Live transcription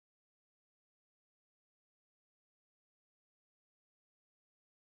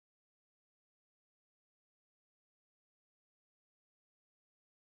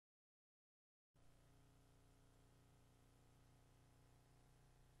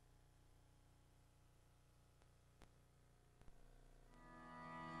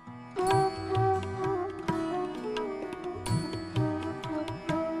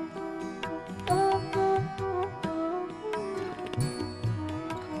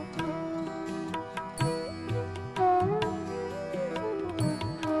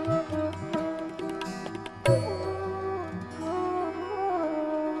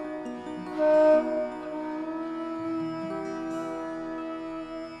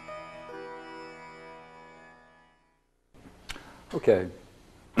Okay,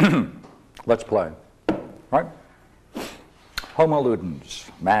 let's play, right? Homo ludens,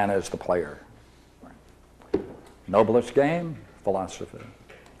 man is the player. Noblest game, philosophy.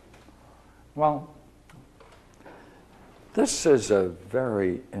 Well, this is a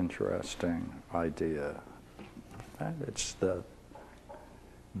very interesting idea. It's the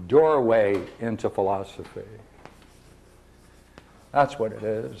doorway into philosophy. That's what it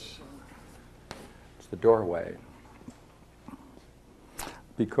is. It's the doorway.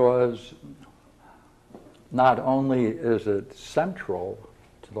 Because not only is it central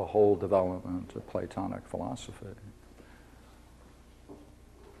to the whole development of Platonic philosophy,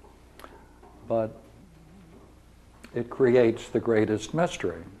 but it creates the greatest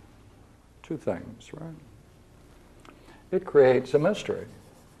mystery. Two things, right? It creates a mystery.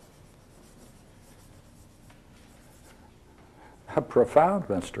 A profound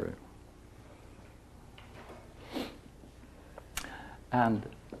mystery. And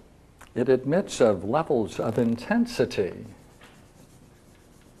it admits of levels of intensity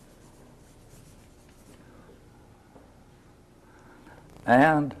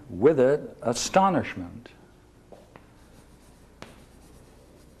and with it, astonishment.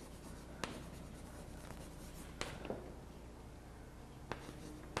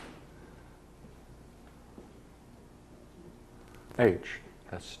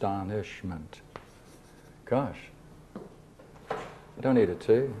 Astonishment. Gosh, I don't need a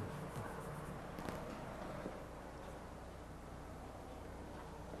T.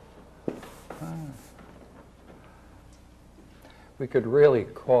 We could really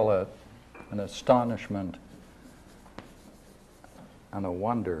call it an astonishment and a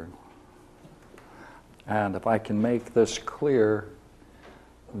wonder. And if I can make this clear,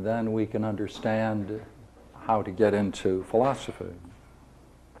 then we can understand how to get into philosophy.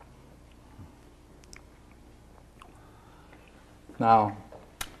 Now,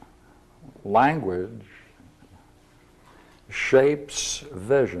 language shapes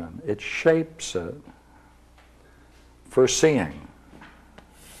vision. It shapes it for seeing.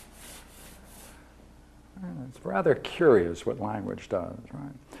 And it's rather curious what language does,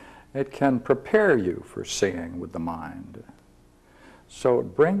 right? It can prepare you for seeing with the mind. So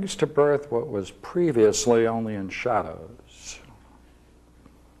it brings to birth what was previously only in shadows.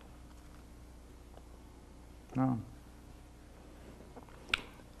 No.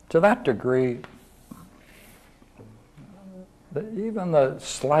 To that degree, even the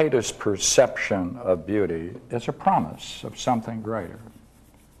slightest perception of beauty is a promise of something greater.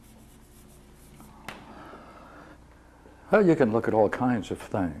 Well, you can look at all kinds of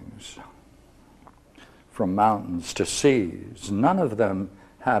things, from mountains to seas. None of them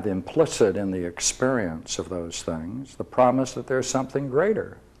have implicit in the experience of those things the promise that there's something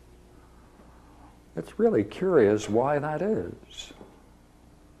greater. It's really curious why that is.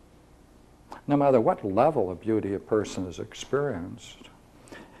 No matter what level of beauty a person has experienced,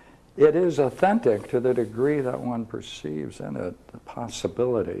 it is authentic to the degree that one perceives in it the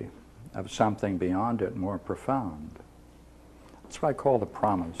possibility of something beyond it more profound. That's what I call the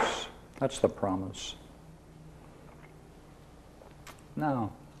promise. That's the promise.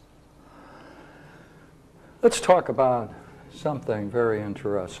 Now, let's talk about something very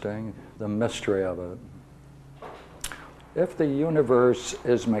interesting, the mystery of it. If the universe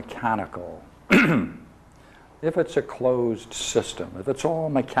is mechanical, if it's a closed system, if it's all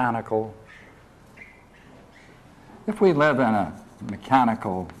mechanical, if we live in a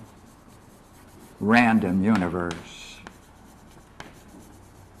mechanical, random universe,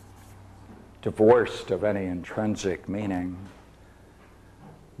 divorced of any intrinsic meaning,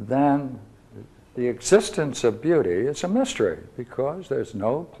 then the existence of beauty is a mystery, because there's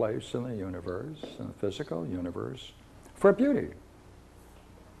no place in the universe, in the physical universe, for beauty.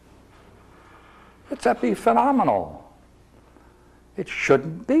 It's epiphenomenal. It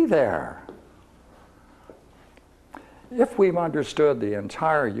shouldn't be there. If we've understood the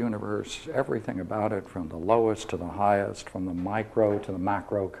entire universe, everything about it, from the lowest to the highest, from the micro to the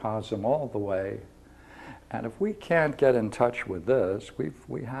macrocosm, all the way, and if we can't get in touch with this,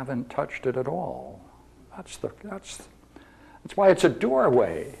 we haven't touched it at all. That's why it's a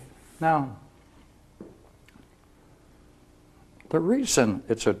doorway. Now, the reason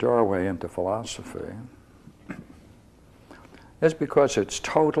it's a doorway into philosophy is because it's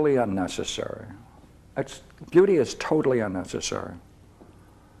totally unnecessary. Beauty is totally unnecessary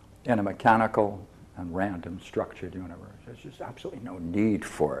in a mechanical and random structured universe. There's just absolutely no need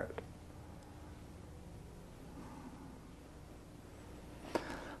for it.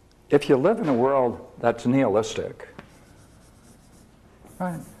 If you live in a world that's nihilistic,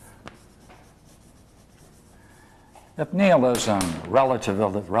 right, If nihilism,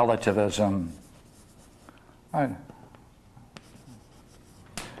 relativism, right,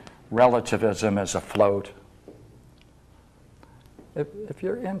 relativism is afloat, if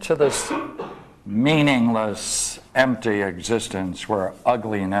you're into this meaningless, empty existence where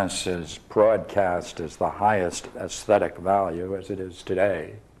ugliness is broadcast as the highest aesthetic value as it is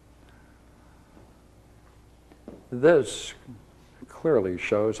today, this clearly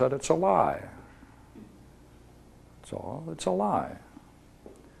shows that it's a lie. It's a lie.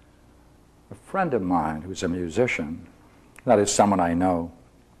 A friend of mine who's a musician, that is someone I know,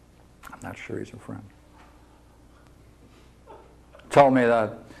 I'm not sure he's a friend, told me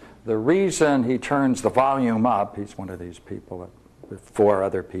that the reason he turns the volume up, he's one of these people with 4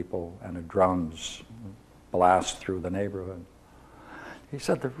 other people and a drums blast through the neighborhood. He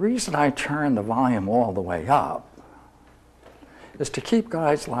said, the reason I turn the volume all the way up is to keep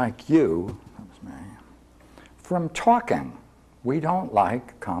guys like you, that was me, from talking. We don't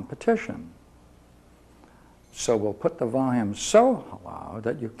like competition. So we'll put the volume so loud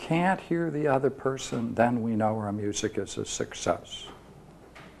that you can't hear the other person, then we know our music is a success.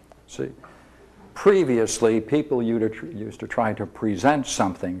 See, previously people used to try to present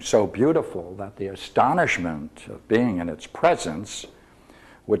something so beautiful that the astonishment of being in its presence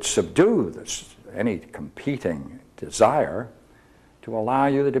would subdue any competing desire to allow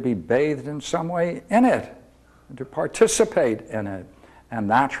you to be bathed in some way in it, to participate in it, and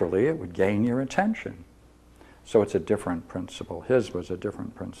naturally it would gain your attention. So it's a different principle. His was a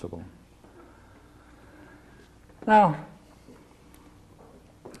different principle. Now,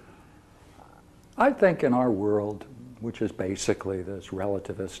 I think in our world, which is basically this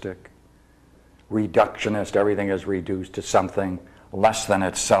relativistic, reductionist, everything is reduced to something less than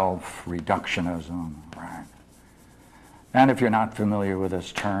itself, reductionism, right? And if you're not familiar with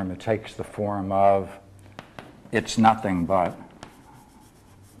this term, it takes the form of it's nothing but.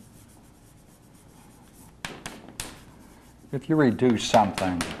 If you reduce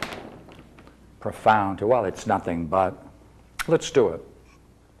something profound to, well, it's nothing but, let's do it.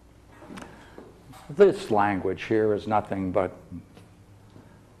 This language here is nothing but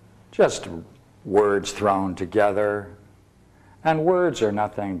just words thrown together. And words are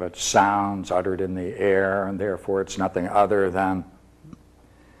nothing but sounds uttered in the air, and therefore it's nothing other than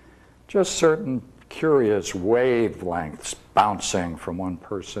just certain curious wavelengths bouncing from one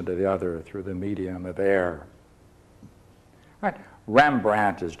person to the other through the medium of air. Right.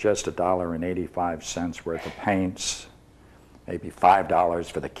 Rembrandt is just $1.85 worth of paints, maybe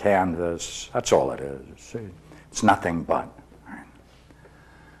 $5 for the canvas. That's all it is. See? It's nothing but. Right.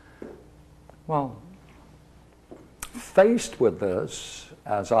 Well, faced with this,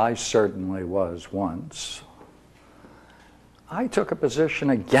 as I certainly was once, I took a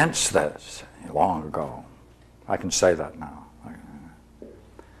position against this long ago. I can say that now.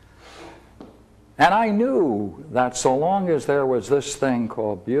 And I knew that so long as there was this thing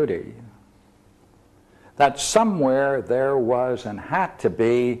called beauty, that somewhere there was and had to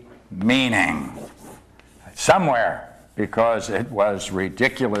be meaning. Somewhere, because it was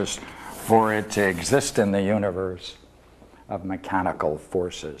ridiculous for it to exist in the universe of mechanical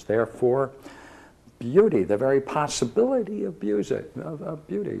forces. Therefore, beauty, the very possibility of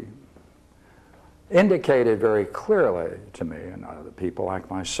beauty, indicated very clearly to me and other people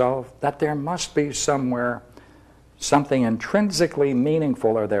like myself that there must be somewhere something intrinsically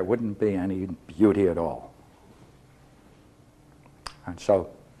meaningful, or there wouldn't be any beauty at all. And so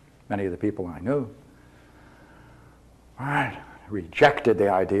many of the people I knew, all right, rejected the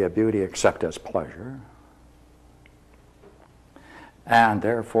idea of beauty except as pleasure. And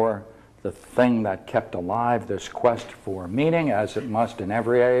therefore, the thing that kept alive this quest for meaning, as it must in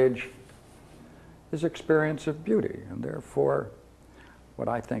every age, is experience of beauty. And therefore, what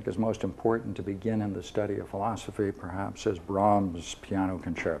I think is most important to begin in the study of philosophy, perhaps, is Brahms' piano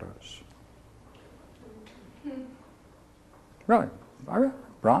concertos. Really,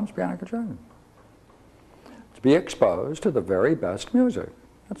 Brahms' piano concertos. To be exposed to the very best music,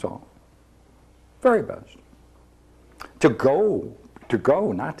 that's all. Very best. To go,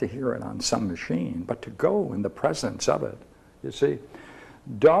 not to hear it on some machine, but to go in the presence of it, you see.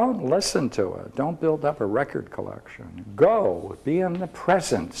 Don't listen to it. Don't build up a record collection. Go, be in the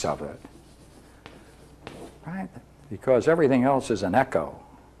presence of it, right? Because everything else is an echo.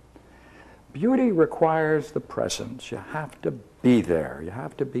 Beauty requires the presence. You have to be there. You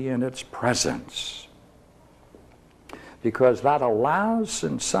have to be in its presence. Because that allows,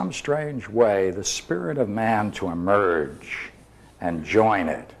 in some strange way, the spirit of man to emerge and join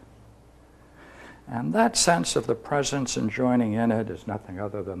it. And that sense of the presence and joining in it is nothing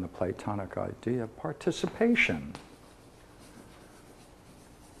other than the Platonic idea of participation.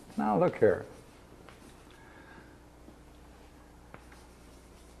 Now look here.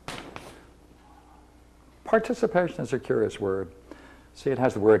 Participation is a curious word. See, it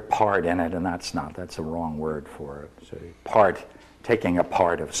has the word part in it, and that's a wrong word for it. See, part, taking a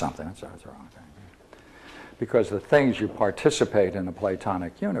part of something, that's the wrong thing. Because the things you participate in the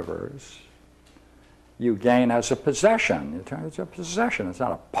Platonic universe, you gain as a possession. It's a possession, it's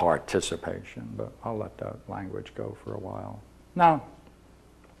not a participation, but I'll let that language go for a while. Now,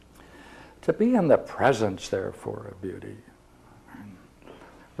 to be in the presence, therefore, of beauty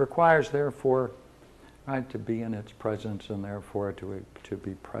requires, therefore, right, to be in its presence and therefore to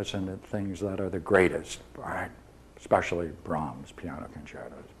be present at things that are the greatest, right? Especially Brahms' piano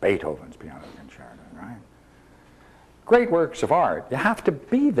concertos, Beethoven's piano concerto, right? Great works of art. You have to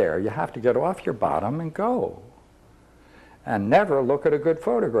be there. You have to get off your bottom and go. And never look at a good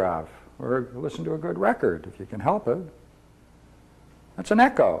photograph or listen to a good record if you can help it. That's an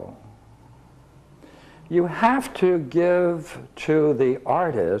echo. You have to give to the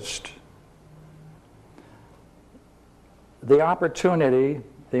artist the opportunity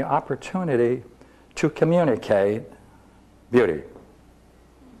to communicate beauty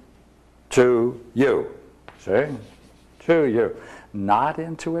to you, see? To you. Not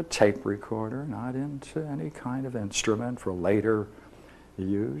into a tape recorder, not into any kind of instrument for later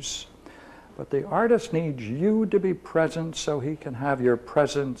use. But the artist needs you to be present so he can have your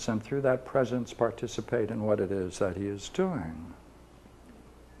presence and through that presence participate in what it is that he is doing.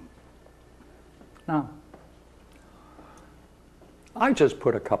 Now, I just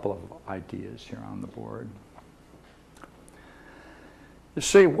put a couple of ideas here on the board. You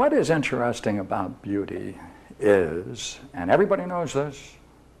see, what is interesting about beauty is, and everybody knows this,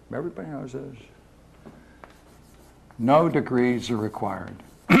 no degrees are required.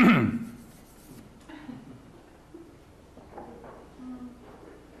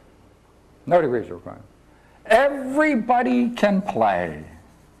 No degrees are required. Everybody can play.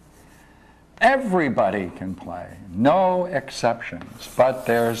 Everybody can play, no exceptions, but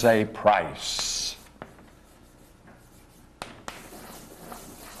there's a price.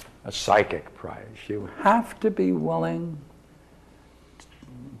 A psychic price. You have to be willing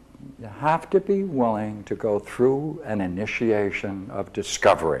to go through an initiation of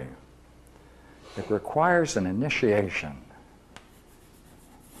discovery. It requires an initiation.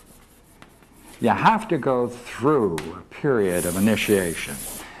 You have to go through a period of initiation.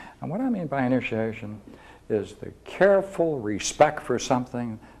 And what I mean by initiation is the careful respect for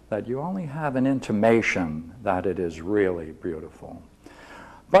something that you only have an intimation that it is really beautiful.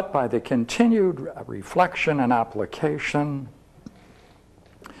 But by the continued reflection and application,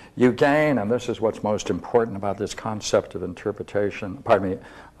 you gain, and this is what's most important about this concept of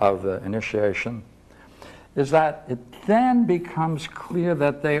of initiation, is that it then becomes clear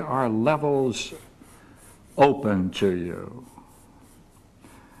that they are levels open to you.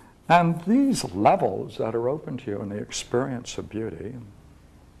 And these levels that are open to you in the experience of beauty,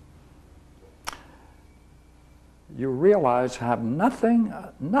 you realize have nothing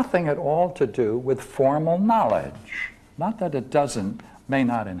at all to do with formal knowledge. Not that it may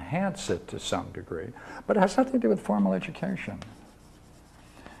not enhance it to some degree, but it has nothing to do with formal education.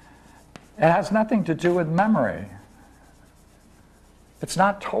 It has nothing to do with memory. It's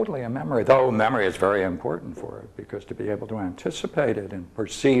not totally a memory, though memory is very important for it, because to be able to anticipate it and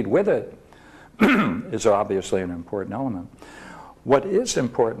proceed with it is obviously an important element. What is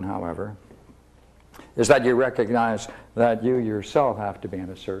important, however, is that you recognize that you yourself have to be in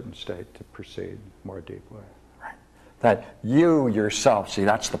a certain state to proceed more deeply. Right? That you yourself, see,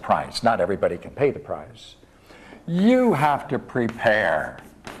 that's the price. Not everybody can pay the price. You have to prepare.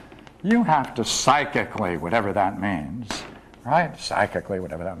 You have to psychically, whatever that means, right? Psychically,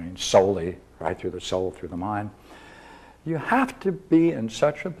 whatever that means, solely, right, through the soul, through the mind. You have to be in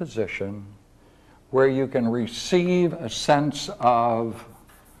such a position where you can receive a sense of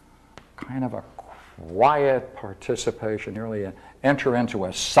kind of a quiet participation, you really enter into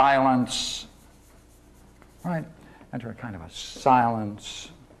a silence, right? Enter a kind of a silence,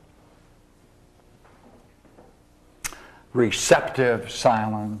 receptive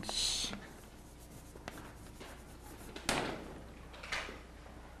silence.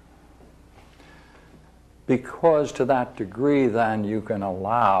 Because to that degree, then, you can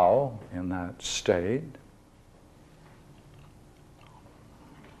allow, in that state,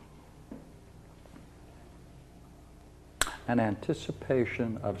 an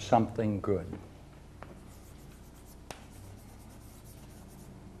anticipation of something good.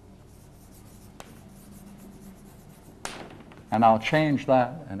 And I'll change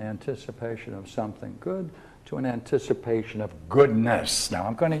that, an anticipation of something good, to an anticipation of goodness. Now,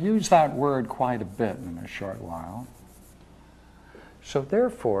 I'm going to use that word quite a bit in a short while. So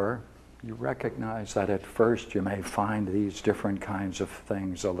therefore, you recognize that at first you may find these different kinds of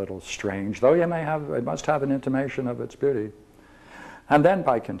things a little strange, though it must have an intimation of its beauty. And then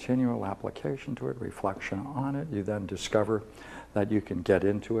by continual application to it, reflection on it, you then discover that you can get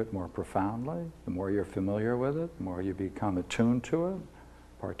into it more profoundly. The more you're familiar with it, the more you become attuned to it,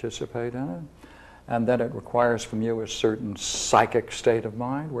 participate in it. And then it requires from you a certain psychic state of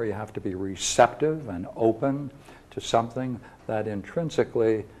mind where you have to be receptive and open to something that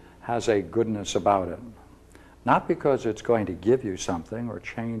intrinsically has a goodness about it. Not because it's going to give you something or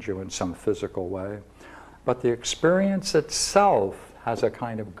change you in some physical way, but the experience itself has a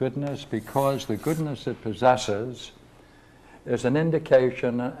kind of goodness because the goodness it possesses is an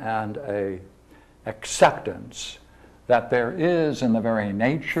indication and a acceptance that there is in the very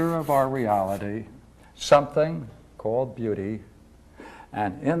nature of our reality something called beauty,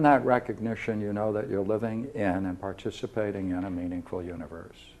 and in that recognition you know that you're living in and participating in a meaningful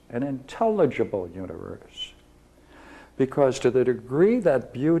universe, an intelligible universe. Because to the degree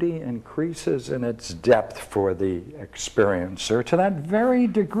that beauty increases in its depth for the experiencer, to that very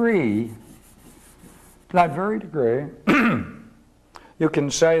degree, you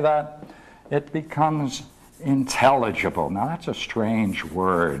can say that it becomes intelligible. Now that's a strange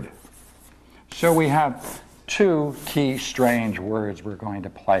word. So we have two key strange words we're going to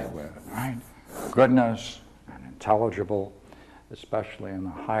play with, right? Goodness and intelligible, especially in the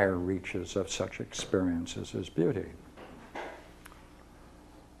higher reaches of such experiences as beauty.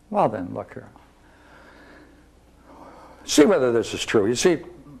 Well then, look here. See whether this is true. You see,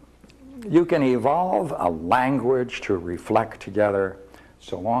 you can evolve a language to reflect together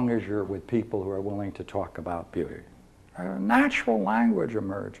so long as you're with people who are willing to talk about beauty. A natural language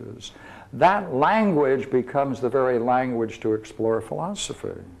emerges. That language becomes the very language to explore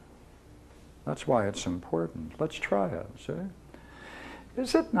philosophy. That's why it's important. Let's try it, see?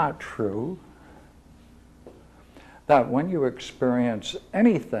 Is it not true that when you experience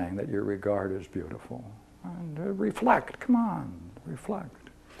anything that you regard as beautiful, and reflect, come on, reflect.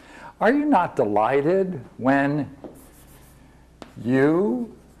 Are you not delighted when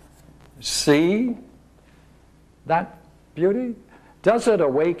you see that beauty? Does it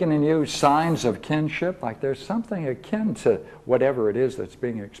awaken in you signs of kinship? Like there's something akin to whatever it is that's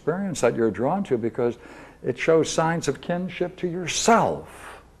being experienced that you're drawn to because it shows signs of kinship to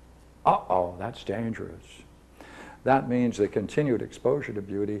yourself. Uh-oh, that's dangerous. That means the continued exposure to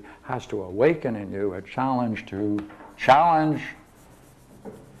beauty has to awaken in you a challenge to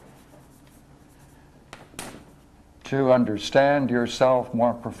understand yourself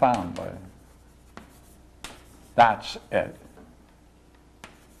more profoundly. That's it.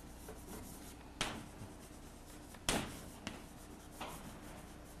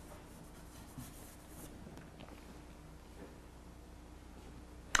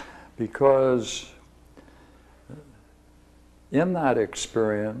 Because in that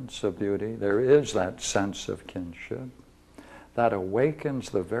experience of beauty, there is that sense of kinship that awakens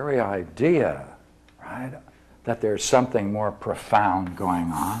the very idea, right, that there's something more profound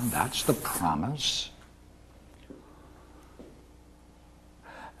going on. That's the promise.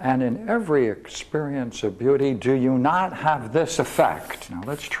 And in every experience of beauty, do you not have this effect? Now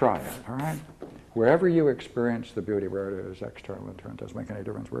let's try it, all right? Wherever you experience the beauty, where it is, external, internal, doesn't make any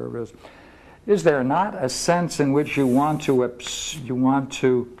difference, wherever it is there not a sense in which you want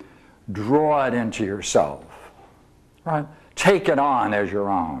to draw it into yourself, right? Take it on as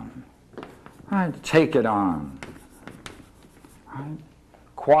your own, right? Take it on, right?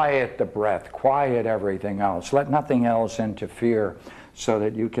 Quiet the breath, quiet everything else. Let nothing else interfere so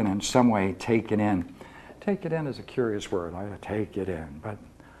that you can in some way take it in. Take it in is a curious word, right? Take it in, but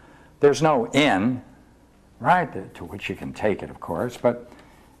there's no in, right, to which you can take it, of course, but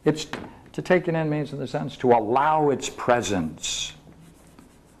it's to take it in means, in the sense, to allow its presence,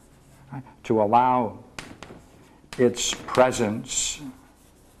 right? To allow its presence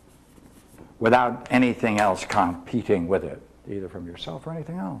without anything else competing with it, either from yourself or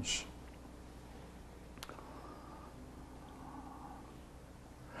anything else.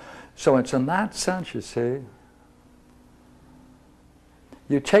 So it's in that sense, you see,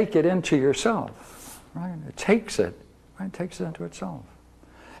 you take it into yourself, right? It takes it, right? It takes it into itself.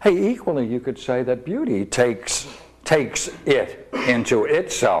 Hey, equally, you could say that beauty takes it into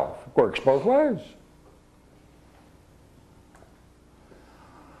itself. Works both ways.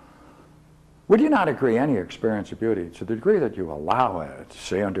 Would you not agree any experience of beauty, to the degree that you allow it,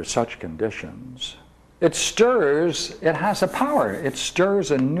 say under such conditions, it has a power. It stirs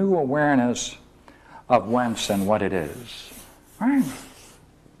a new awareness of whence and what it is. Right?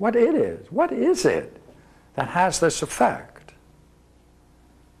 What it is. What is it that has this effect?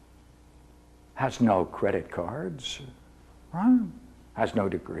 Has no credit cards, right? Has no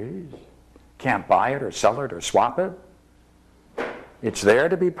degrees. Can't buy it or sell it or swap it. It's there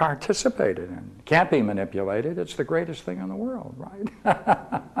to be participated in. Can't be manipulated. It's the greatest thing in the world,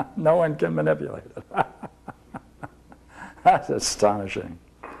 right? No one can manipulate it. That's astonishing.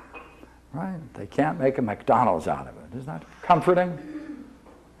 Right? They can't make a McDonald's out of it. Isn't that comforting?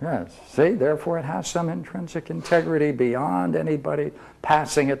 Yes. See, therefore it has some intrinsic integrity beyond anybody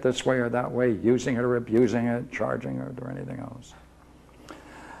passing it this way or that way, using it or abusing it, charging it or anything else.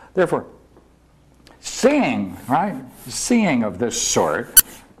 Therefore, seeing, right? Seeing of this sort,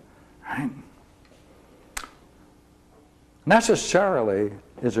 right, necessarily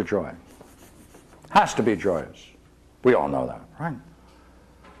is a joy. Has to be joyous. We all know that, right?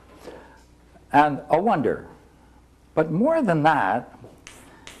 And a wonder. But more than that,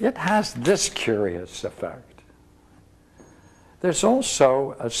 it has this curious effect. There's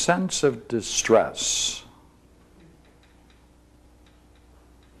also a sense of distress.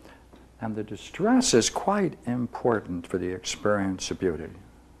 And the distress is quite important for the experience of beauty,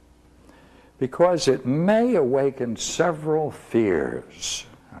 because it may awaken several fears.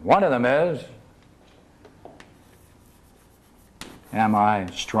 And one of them is, am I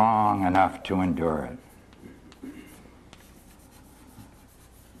strong enough to endure it?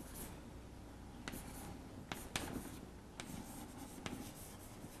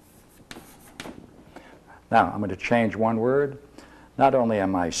 Now, I'm going to change one word. Not only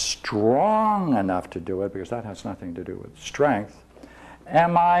am I strong enough to do it, because that has nothing to do with strength,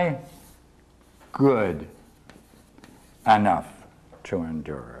 am I good enough to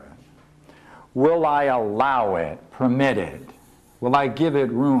endure it? Will I allow it, permit it? Will I give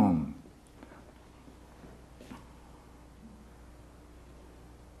it room?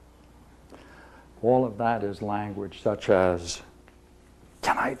 All of that is language such as,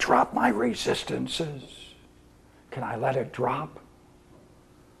 can I drop my resistances? Can I let it drop?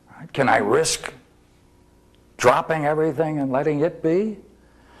 Right? Can I risk dropping everything and letting it be?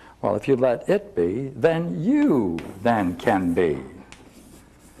 Well, if you let it be, then you then can be.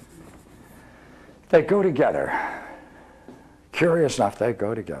 They go together. Curious enough, they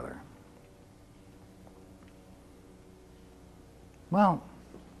go together. Well,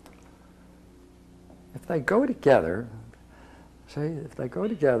 if they go together, see, if they go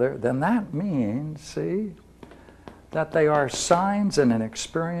together, then that means, see, that they are signs in an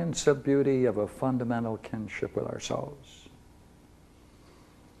experience of beauty of a fundamental kinship with ourselves.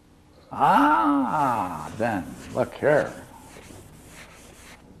 Ah, then, look here.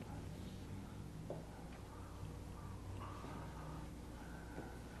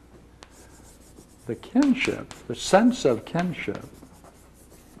 The kinship, the sense of kinship,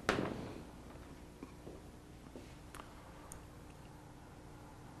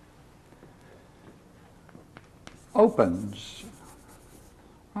 opens,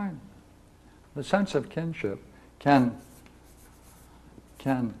 right? The sense of kinship can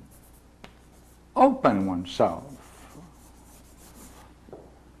open oneself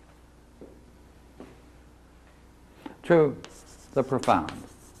to the profound.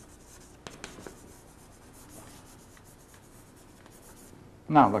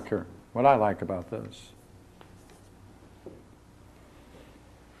 Now look here, what I like about this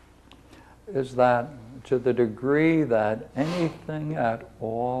is that to the degree that anything at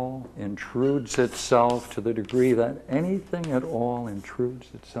all intrudes itself, to the degree that anything at all intrudes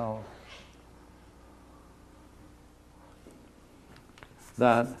itself,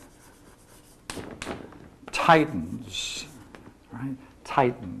 that tightens, right?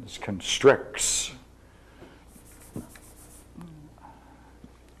 Tightens, constricts,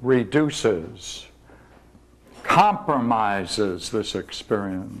 reduces, compromises this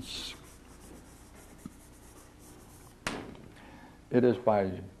experience. It is by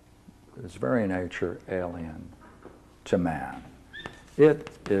its very nature alien to man.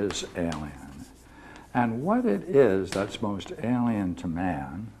 It is alien. And what it is that's most alien to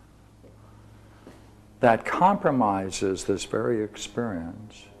man, that compromises this very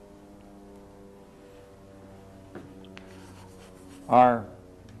experience, are,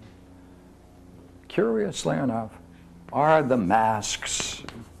 curiously enough, are the masks,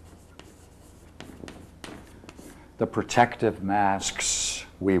 the protective masks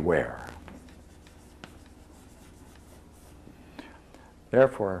we wear.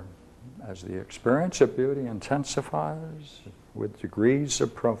 Therefore, as the experience of beauty intensifies with degrees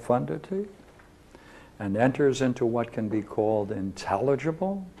of profundity and enters into what can be called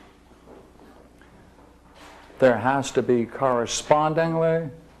intelligible, there has to be correspondingly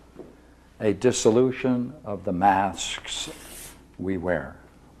a dissolution of the masks we wear,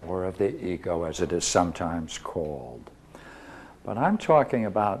 or of the ego as it is sometimes called. But I'm talking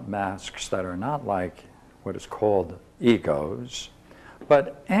about masks that are not like what is called egos,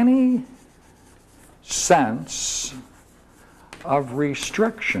 but any sense of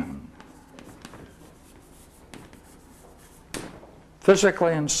restriction,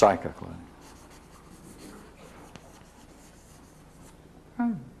 physically and psychically.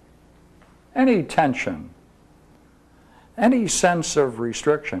 Any tension, any sense of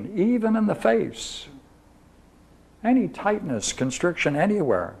restriction, even in the face, any tightness, constriction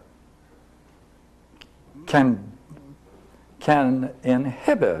anywhere, can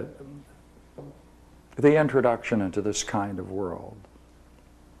inhibit the introduction into this kind of world.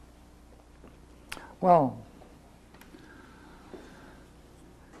 Well,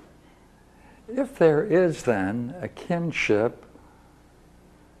 if there is then a kinship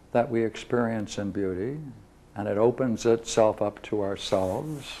that we experience in beauty, and it opens itself up to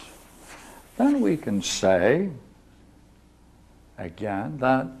ourselves, then we can say, again,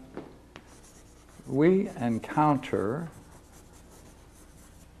 that we encounter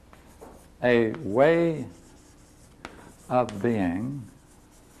a way of being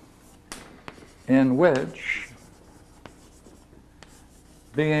in which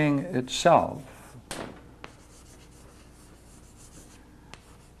being itself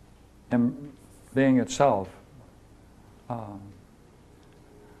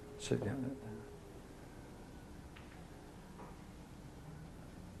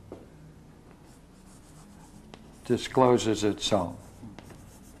discloses itself.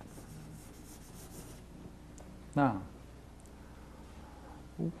 Now,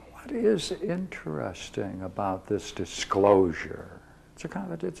 what is interesting about this disclosure?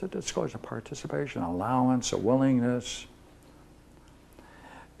 It's a disclosure, participation, allowance, a willingness,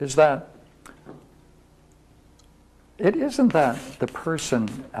 is that it isn't that the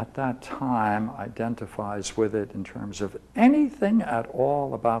person at that time identifies with it in terms of anything at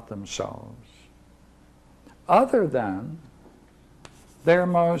all about themselves, other than their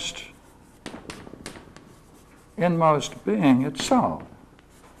inmost being itself.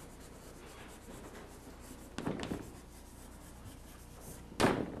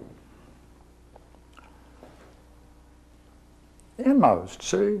 Inmost,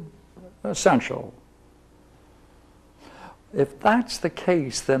 see? Essential. If that's the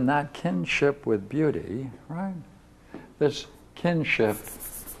case, then that kinship with beauty, right? This kinship,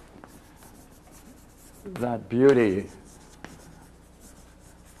 that beauty,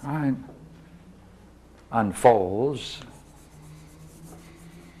 right, unfolds,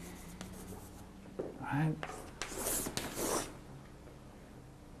 right?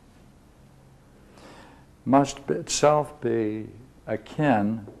 Must itself be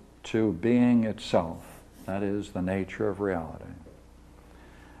akin to being itself. That is the nature of reality.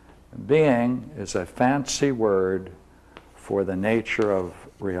 Being is a fancy word for the nature of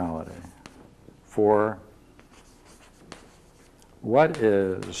reality. For what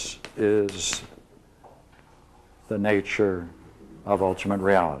is the nature of ultimate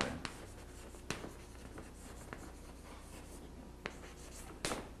reality.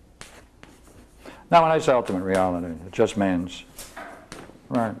 Now, when I say ultimate reality, it just means,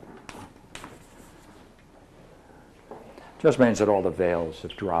 right, just means that all the veils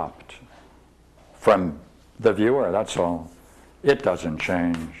have dropped from the viewer, that's all. It doesn't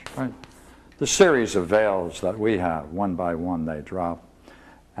change, right? The series of veils that we have, one by one they drop,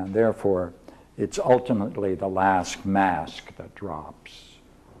 and therefore it's ultimately the last mask that drops,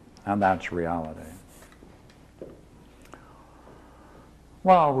 and that's reality.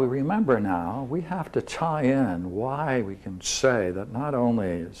 Well, we remember now, we have to tie in why we can say that not only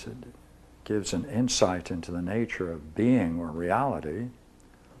is it gives an insight into the nature of being or reality,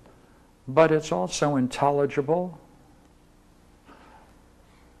 but it's also intelligible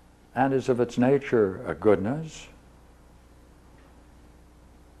and is of its nature a goodness.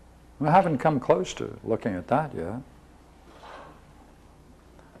 We haven't come close to looking at that yet.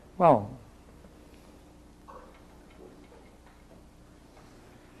 Well,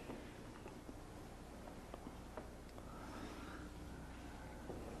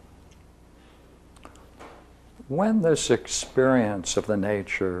 when this experience of the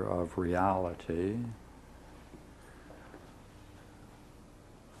nature of reality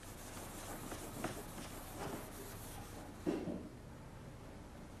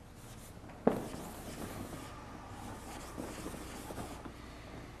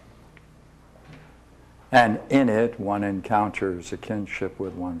and in it one encounters a kinship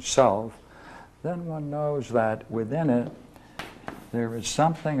with oneself, then one knows that within it there is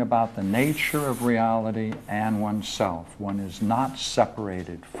something about the nature of reality and oneself. One is not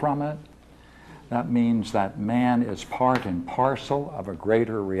separated from it. That means that man is part and parcel of a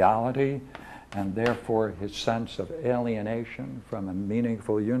greater reality, and therefore his sense of alienation from a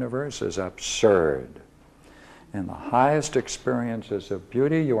meaningful universe is absurd. In the highest experiences of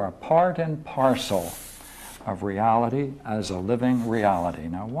beauty, you are part and parcel of reality as a living reality.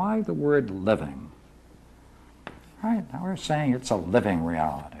 Now, why the word living? Right, now we're saying it's a living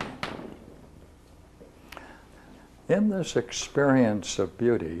reality. In this experience of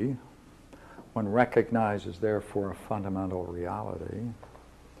beauty, one recognizes, therefore, a fundamental reality.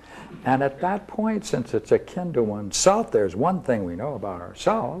 And at that point, since it's akin to oneself, there's one thing we know about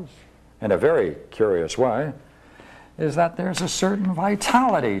ourselves, in a very curious way, is that there's a certain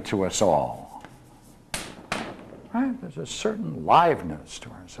vitality to us all. Right? There's a certain liveness to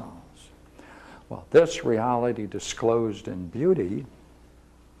ourselves. Well, this reality disclosed in beauty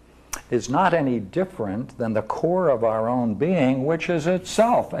is not any different than the core of our own being, which is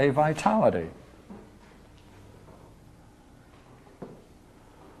itself a vitality.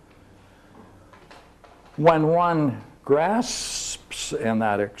 When one grasps in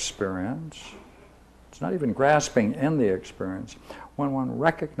that experience, it's not even grasping in the experience, when one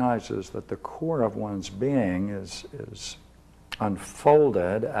recognizes that the core of one's being is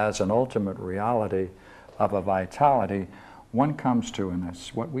unfolded as an ultimate reality of a vitality, one comes to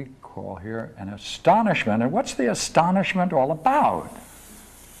what we call here an astonishment. And what's the astonishment all about?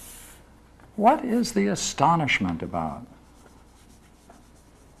 What is the astonishment about?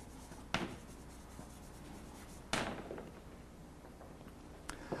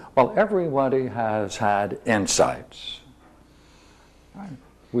 Well, everybody has had insights. Right?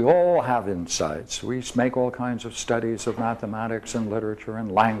 We all have insights. We make all kinds of studies of mathematics and literature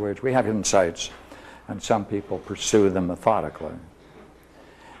and language. We have insights, and some people pursue them methodically.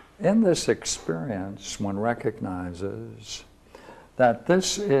 In this experience, one recognizes that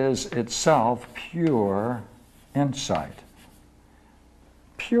this is itself pure insight.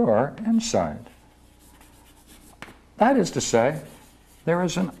 Pure insight. That is to say, there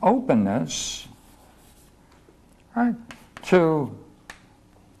is an openness, right, to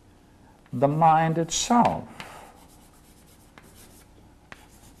the mind itself.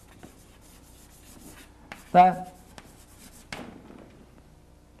 That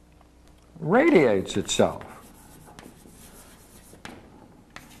radiates itself.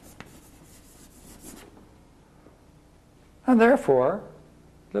 And therefore,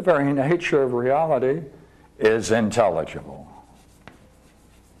 the very nature of reality is intelligible.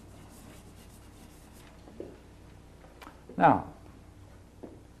 Now,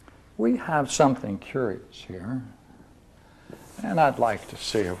 we have something curious here, and I'd like to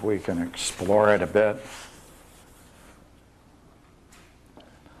see if we can explore it a bit.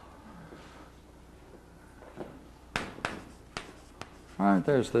 All right,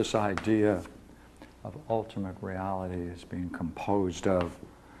 there's this idea of ultimate reality as being composed of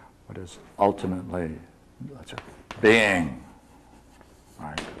what is ultimately being,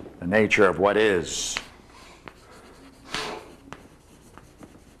 right? The nature of what is.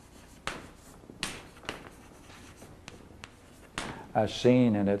 As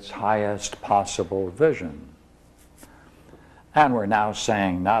seen in its highest possible vision. And we're now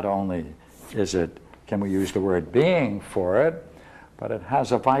saying not only is it, can we use the word being for it, but it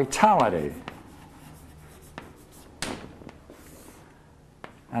has a vitality.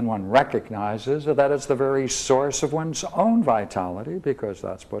 And one recognizes that it's the very source of one's own vitality, because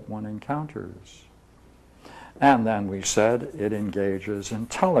that's what one encounters. And then we said it engages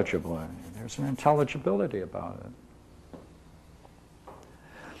intelligibly. There's an intelligibility about it.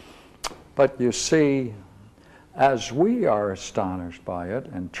 But you see, as we are astonished by it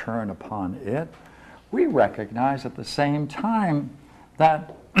and turn upon it, we recognize at the same time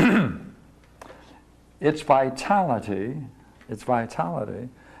that its vitality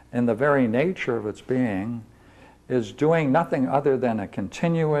in the very nature of its being is doing nothing other than a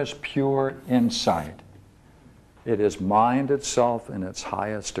continuous, pure insight. It is mind itself in its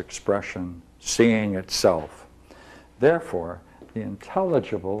highest expression, seeing itself. Therefore, the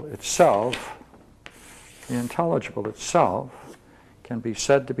intelligible itself can be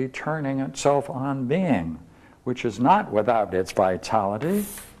said to be turning itself on being, which is not without its vitality,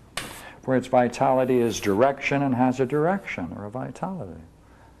 for its vitality is direction and has a direction, or a vitality,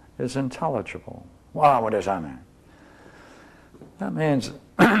 is intelligible. Wow, what does that mean? That means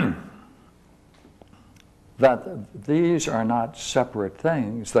that these are not separate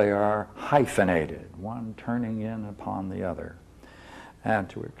things, they are hyphenated, one turning in upon the other. And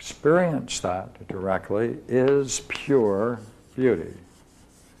to experience that directly is pure beauty.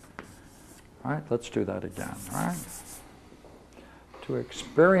 All right, let's do that again. All right? To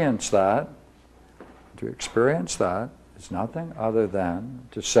experience that is nothing other than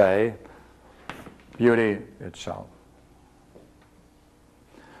to say beauty itself.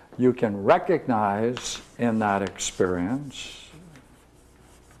 You can recognize in that experience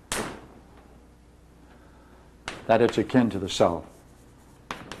that it's akin to the self.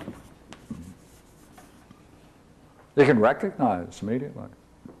 You can recognize immediately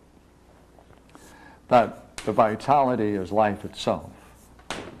that the vitality is life itself.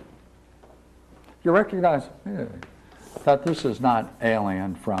 You recognize that this is not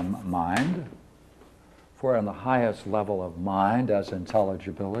alien from mind, for in the highest level of mind as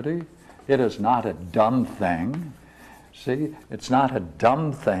intelligibility, it is not a dumb thing. See, it's not a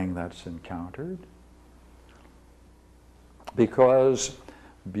dumb thing that's encountered, because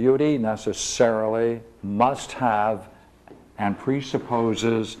beauty necessarily must have and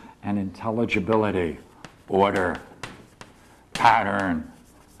presupposes an intelligibility, order, pattern,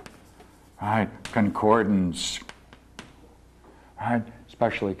 right? Concordance, right?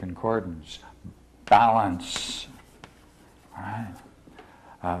 Especially concordance, balance, right?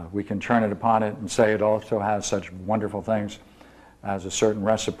 We can turn it upon it and say it also has such wonderful things as a certain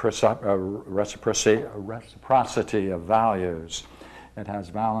reciprocity of values. It has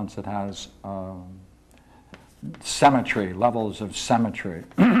balance, it has symmetry, levels of symmetry.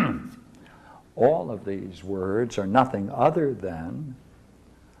 All of these words are nothing other than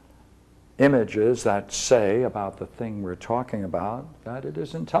images that say about the thing we're talking about that it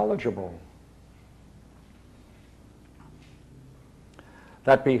is intelligible.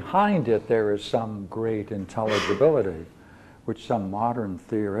 That behind it there is some great intelligibility, which some modern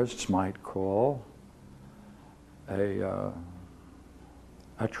theorists might call a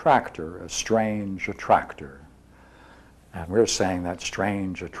attractor, a strange attractor. And we're saying that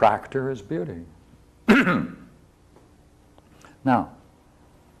strange attractor is beauty. Now,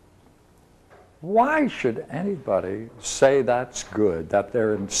 why should anybody say that's good, that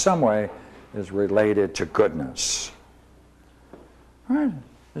there in some way is related to goodness? Right?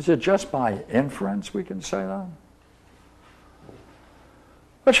 Is it just by inference we can say that?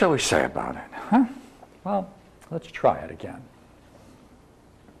 What shall we say about it? Huh? Well, let's try it again.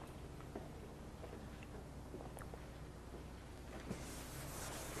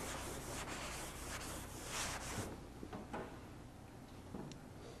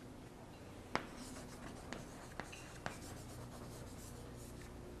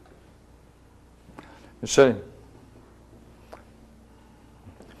 You see,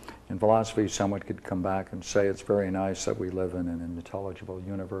 in philosophy, someone could come back and say it's very nice that we live in an intelligible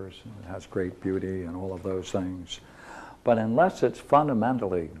universe and it has great beauty and all of those things. But unless it's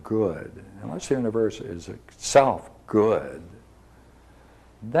fundamentally good, unless the universe is itself good,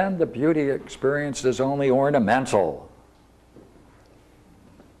 then the beauty experienced is only ornamental.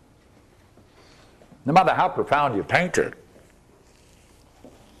 No matter how profound you paint it,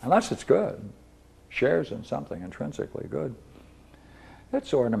 unless it's good, shares in something intrinsically good,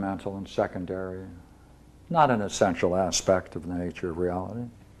 it's ornamental and secondary, not an essential aspect of the nature of reality.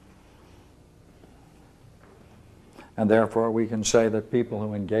 And therefore we can say that people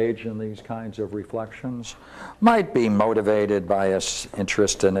who engage in these kinds of reflections might be motivated by an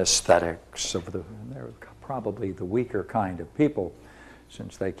interest in aesthetics. They're probably the weaker kind of people,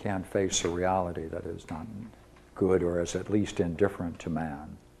 since they can't face a reality that is not good or is at least indifferent to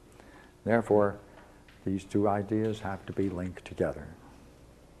man. Therefore, these two ideas have to be linked together.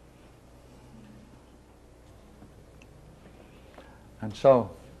 And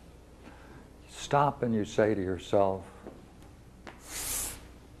so, stop and you say to yourself,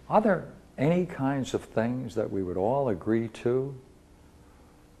 are there any kinds of things that we would all agree to,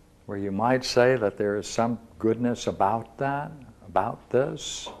 where you might say that there is some goodness about that, about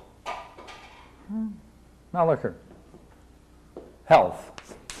this? Now look here. Health.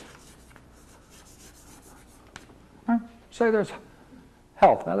 Say there's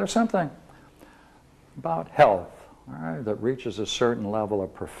health. Now there's something about health, all right, that reaches a certain level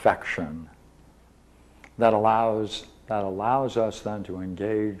of perfection that allows us then to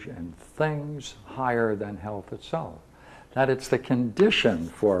engage in things higher than health itself. That it's the condition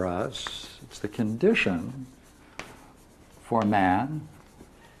for us, it's the condition for man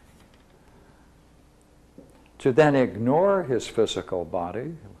to then ignore his physical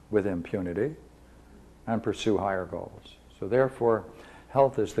body with impunity and pursue higher goals. So therefore,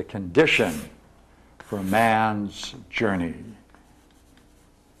 health is the condition for man's journey.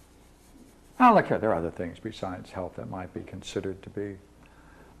 Now look here, there are other things besides health that might be considered to be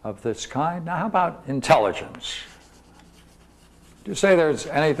of this kind. Now, how about intelligence? Do you say there's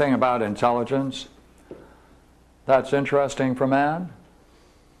anything about intelligence that's interesting for man?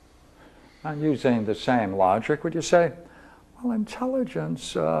 And using the same logic, would you say, well,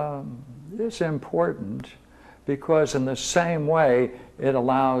 intelligence is important because in the same way it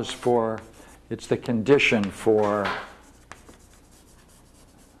allows for, it's the condition for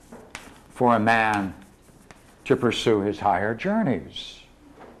a man to pursue his higher journeys.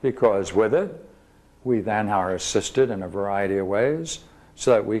 Because with it, we then are assisted in a variety of ways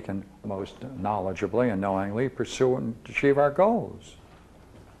so that we can most knowledgeably and knowingly pursue and achieve our goals.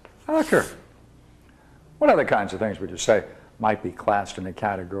 Okay. What other kinds of things would you say might be classed in the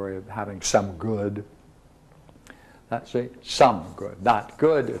category of having some good? That's a some good, not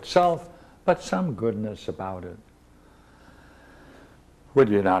good itself, but some goodness about it. Would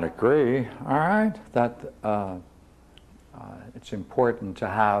you not agree, all right, that it's important to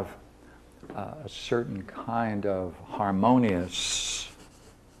have a certain kind of harmonious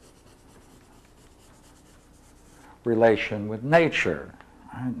relation with nature,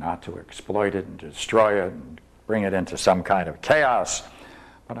 right? Not to exploit it and destroy it and bring it into some kind of chaos,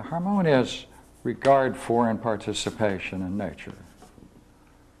 but a harmonious regard for and participation in nature.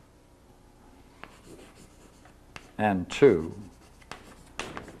 And to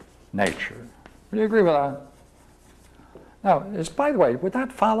nature. Would you agree with that? Now, by the way, would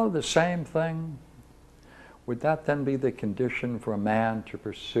that follow the same thing? Would that then be the condition for a man to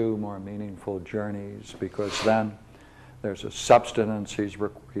pursue more meaningful journeys? Because then there's a substance he's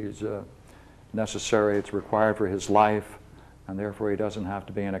necessary, it's required for his life, and therefore he doesn't have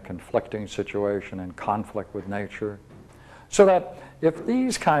to be in a conflicting situation and conflict with nature. So that if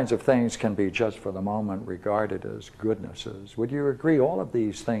these kinds of things can be just for the moment regarded as goodnesses, would you agree all of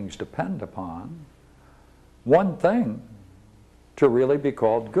these things depend upon one thing to really be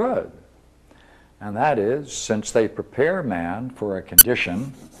called good? And that is, since they prepare man for a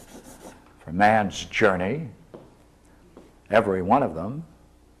condition, for man's journey, every one of them,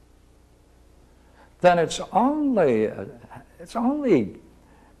 then it's only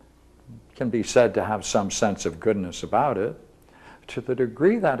can be said to have some sense of goodness about it, to the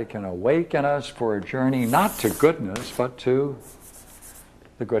degree that it can awaken us for a journey not to goodness, but to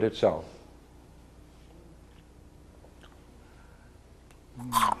the good itself.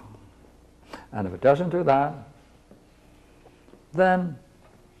 And if it doesn't do that, then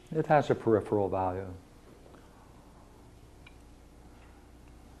it has a peripheral value.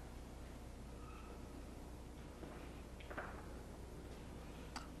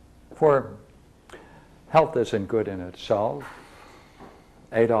 For health isn't good in itself.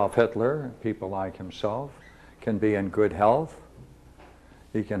 Adolf Hitler, people like himself, can be in good health.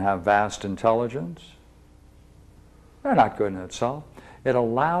 He can have vast intelligence. They're not good in itself. It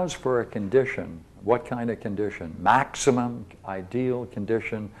allows for a condition. What kind of condition? Maximum ideal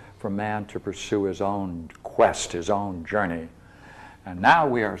condition for man to pursue his own quest, his own journey. And now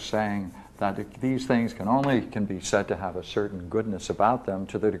we are saying that these things can be said to have a certain goodness about them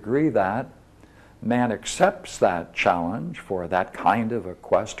to the degree that man accepts that challenge for that kind of a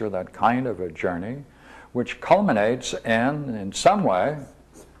quest or that kind of a journey, which culminates in some way,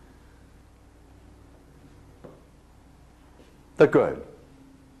 the good.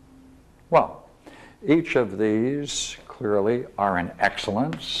 Well, each of these clearly are an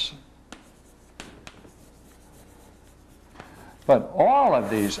excellence, but all of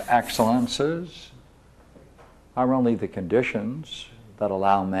these excellences are only the conditions that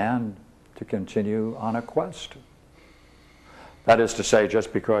allow man to continue on a quest. That is to say,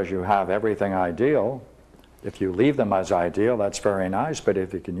 just because you have everything ideal, if you leave them as ideal, that's very nice, but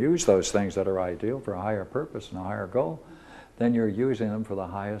if you can use those things that are ideal for a higher purpose and a higher goal, then you're using them for the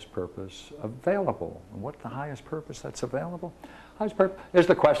highest purpose available. And what's the highest purpose that's available? Highest purpose is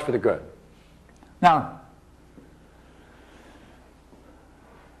the quest for the good. Now,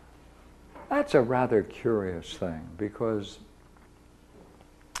 that's a rather curious thing, because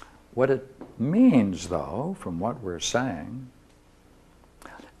what it means, though, from what we're saying,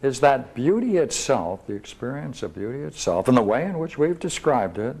 is that beauty itself, the experience of beauty itself, and the way in which we've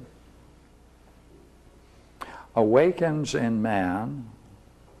described it, awakens in man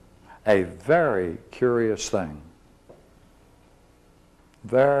a very curious thing.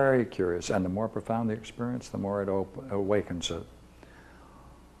 Very curious. And the more profound the experience, the more it awakens it.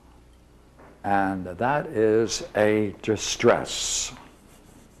 And that is a distress,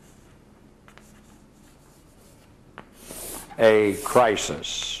 a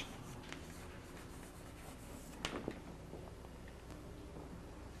crisis.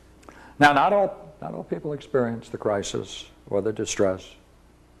 Now, not all people experience the crisis or the distress.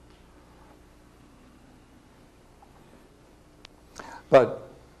 But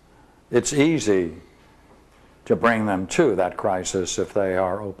it's easy to bring them to that crisis if they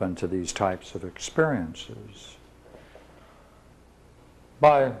are open to these types of experiences.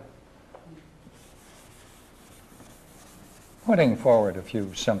 By putting forward a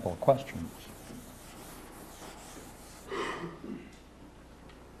few simple questions.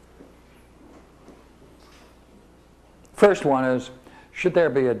 First one is, should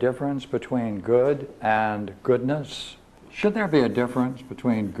there be a difference between good and goodness? Should there be a difference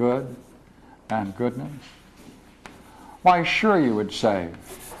between good and goodness? Why, sure, you would say.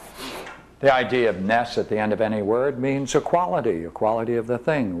 The idea of ness at the end of any word means a quality of the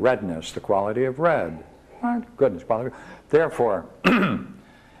thing. Redness, the quality of red. Right? Goodness, quality. Therefore, the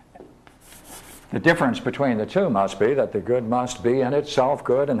difference between the two must be that the good must be in itself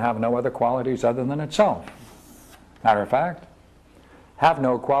good and have no other qualities other than itself. Matter of fact, have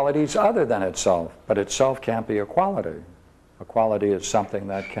no qualities other than itself, but itself can't be a quality. A quality is something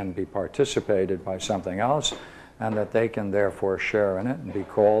that can be participated by something else, and that they can therefore share in it and be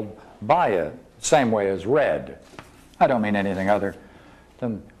called by it. Same way as red. I don't mean anything other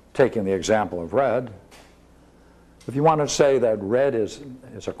than taking the example of red. If you want to say that red is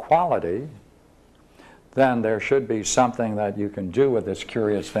a quality, then there should be something that you can do with this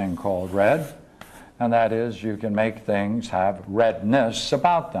curious thing called red, and that is you can make things have redness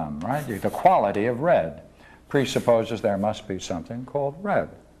about them, right? The quality of red presupposes there must be something called red.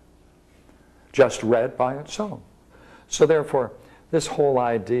 Just red by itself. So therefore, this whole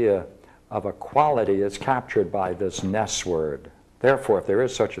idea of a quality is captured by this ness word. Therefore, if there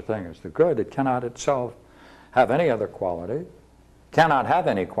is such a thing as the good, it cannot itself have any other quality, cannot have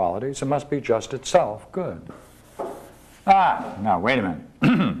any qualities, it must be just itself good. Now wait a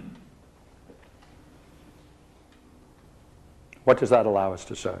minute. What does that allow us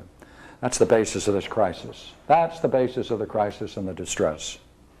to say? That's the basis of this crisis. That's the basis of the crisis and the distress.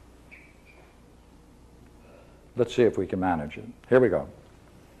 Let's see if we can manage it. Here we go.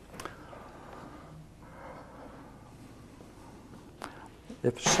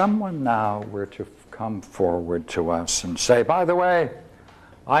 If someone now were to come forward to us and say, by the way,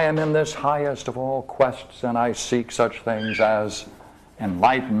 I am in this highest of all quests and I seek such things as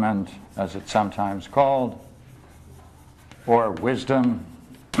enlightenment, as it's sometimes called, or wisdom,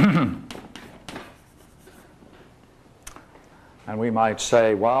 and we might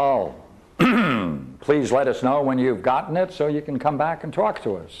say, well, please let us know when you've gotten it so you can come back and talk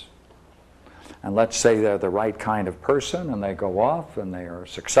to us. And let's say they're the right kind of person and they go off and they are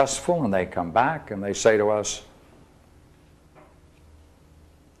successful and they come back and they say to us,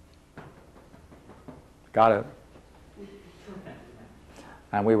 got it.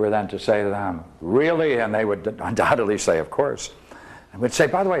 And we were then to say to them, really? And they would undoubtedly say, of course. And we'd say,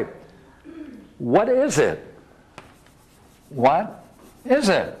 by the way, what is it? What is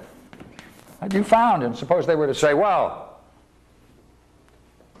it that you found? And suppose they were to say, well,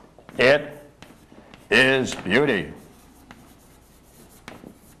 it is beauty.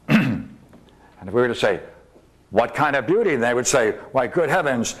 And if we were to say, what kind of beauty? And they would say, why, good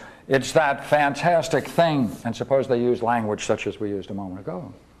heavens, it's that fantastic thing. And suppose they use language such as we used a moment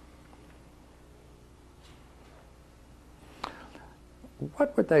ago.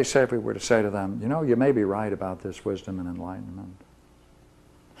 What would they say if we were to say to them, you know, you may be right about this wisdom and enlightenment,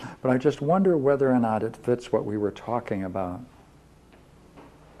 but I just wonder whether or not it fits what we were talking about.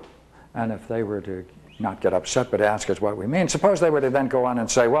 And if they were to not get upset but ask us what we mean, suppose they were to then go on and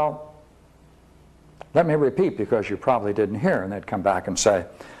say, well, let me repeat because you probably didn't hear. And they'd come back and say,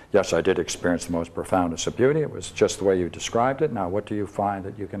 yes, I did experience the most profoundest of beauty. It was just the way you described it. Now, what do you find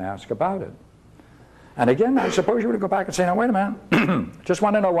that you can ask about it? And again, I suppose you were to go back and say, now, wait a minute. Just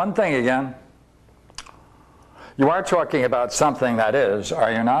want to know one thing again. You are talking about something that is,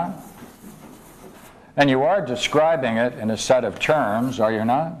 are you not? And you are describing it in a set of terms, are you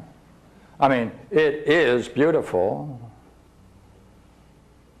not? I mean, it is beautiful.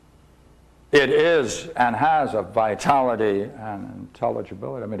 It is and has a vitality and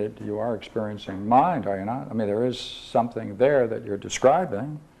intelligibility. I mean, you are experiencing mind, are you not? I mean, there is something there that you're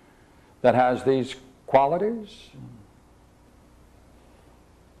describing that has these qualities.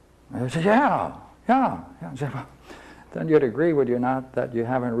 And they say, yeah. Then you'd agree, would you not, that you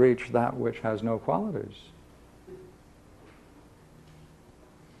haven't reached that which has no qualities.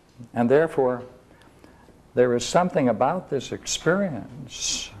 And therefore, there is something about this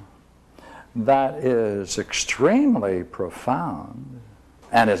experience that is extremely profound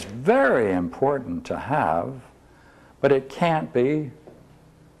and is very important to have, but it can't be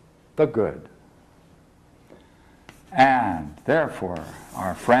the good. And therefore,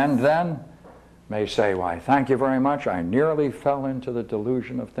 our friend then may say, why, thank you very much. I nearly fell into the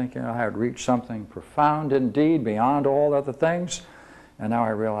delusion of thinking I had reached something profound indeed beyond all other things. And now I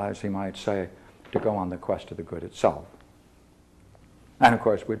realize he might say, to go on the quest of the good itself. And of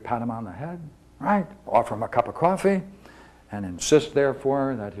course, we'd pat him on the head, right? Offer him a cup of coffee, and insist,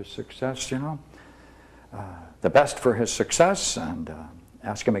 therefore, that his success, the best for his success, and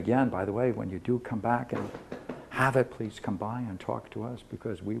ask him again, by the way, when you do come back and have it, please come by and talk to us,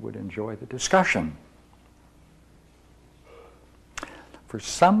 because we would enjoy the discussion. For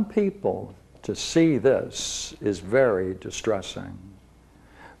some people, to see this is very distressing,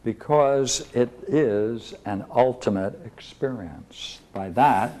 because it is an ultimate experience. By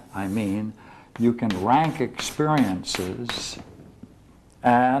that, I mean you can rank experiences,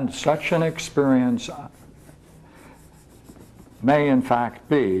 and such an experience may in fact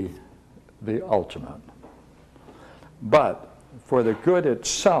be the ultimate. But for the good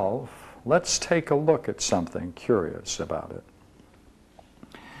itself, let's take a look at something curious about it.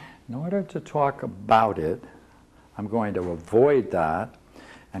 In order to talk about it, I'm going to avoid that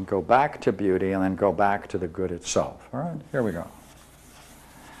and go back to beauty and then go back to the good itself. All right, here we go.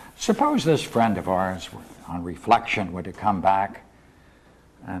 Suppose this friend of ours, on reflection, were to come back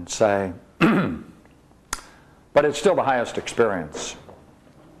and say, but it's still the highest experience.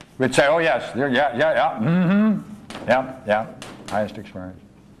 We'd say, oh yes, yeah, highest experience.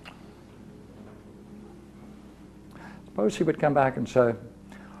 Suppose he would come back and say,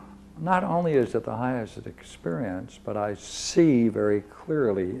 not only is it the highest experience, but I see very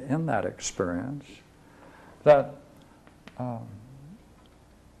clearly in that experience that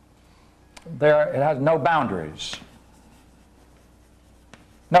it has no boundaries.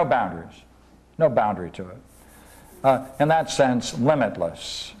 No boundaries. No boundary to it. In that sense,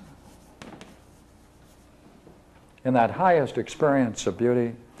 limitless. In that highest experience of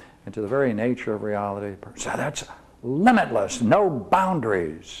beauty, into the very nature of reality, so that's limitless, no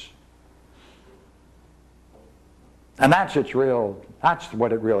boundaries. And that's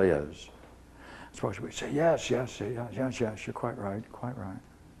what it really is. Suppose we say, yes, you're quite right.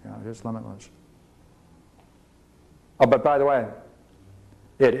 Yeah, it is limitless. Oh, but by the way,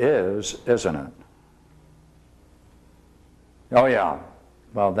 it is, isn't it? Oh yeah.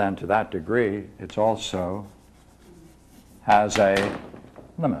 Well then, to that degree, it's also has a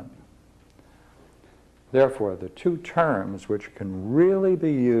limit. Therefore, the two terms which can really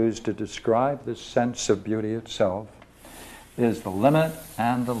be used to describe this sense of beauty itself is the limit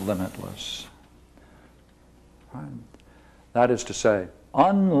and the limitless. Right? That is to say,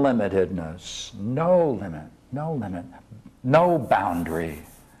 unlimitedness, no limit, no boundary,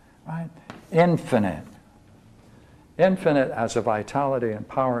 right? Infinite as a vitality and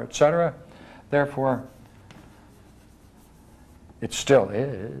power, etc. Therefore, it still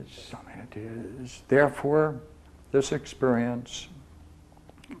is. I mean, it is. Therefore, this experience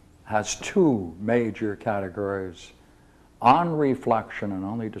has two major categories: on reflection, and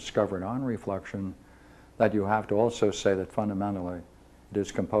only discovered on reflection, that you have to also say that fundamentally it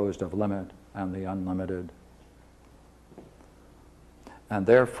is composed of limit and the unlimited. And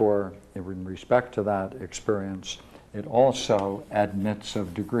therefore, in respect to that experience, it also admits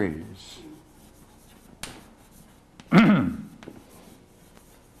of degrees.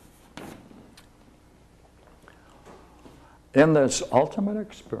 In this ultimate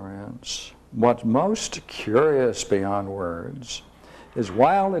experience, what's most curious beyond words is,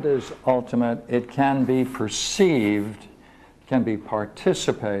 while it is ultimate, it can be perceived, can be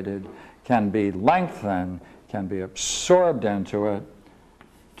participated, can be lengthened, can be absorbed into it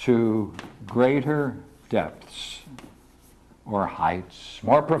to greater depths or heights,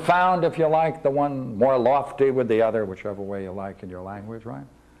 more profound if you like, the one more lofty with the other, whichever way you like in your language, right?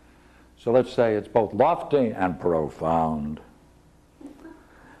 So let's say it's both lofty and profound.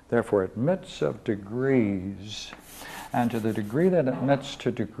 Therefore, it admits of degrees. And to the degree that it admits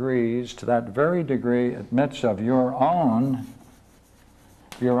to degrees, to that very degree, it admits of your own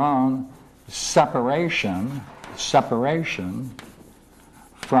separation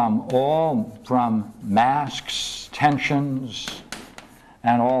from masks, tensions,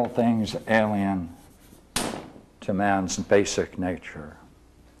 and all things alien to man's basic nature.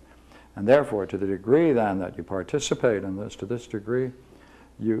 And therefore, to the degree then that you participate in this, to this degree,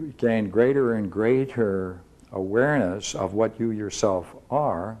 you gain greater and greater awareness of what you yourself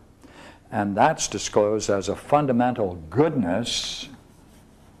are, and that's disclosed as a fundamental goodness.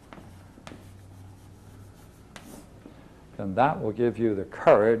 Then that will give you the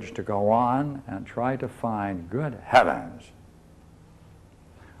courage to go on and try to find, good heavens,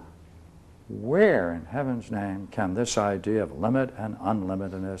 where in heaven's name can this idea of limit and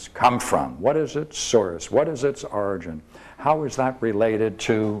unlimitedness come from? What is its source? What is its origin? How is that related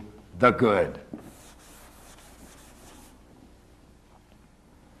to the good?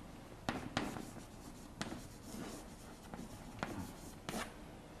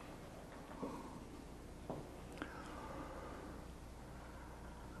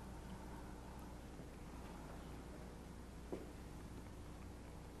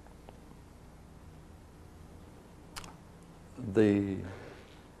 The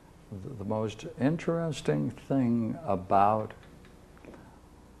most interesting thing about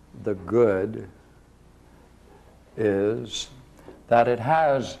the good is that it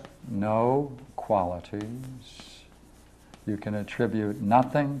has no qualities. You can attribute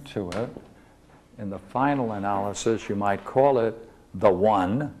nothing to it. In the final analysis, you might call it the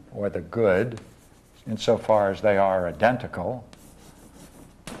one or the good, insofar as they are identical.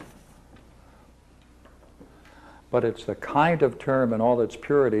 But it's the kind of term in all its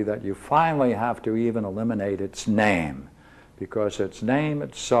purity that you finally have to even eliminate its name, because its name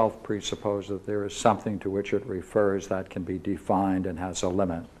itself presupposes that there is something to which it refers that can be defined and has a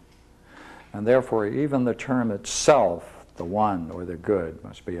limit. And therefore, even the term itself, the one or the good,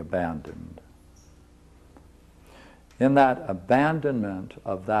 must be abandoned. In that abandonment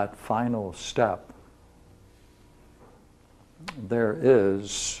of that final step, there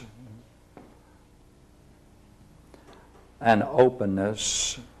is an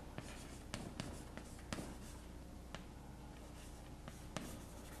openness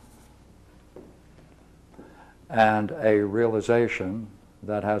and a realization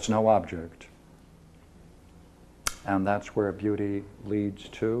that has no object. And that's where beauty leads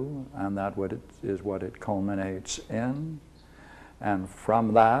to, and that is what it culminates in. And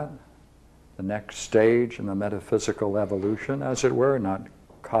from that, the next stage in the metaphysical evolution, as it were, not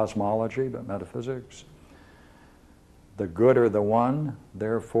cosmology, but metaphysics, the good or the one,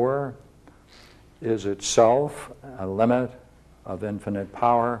 therefore, is itself a limit of infinite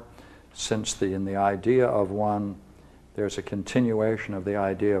power, since in the idea of one, there's a continuation of the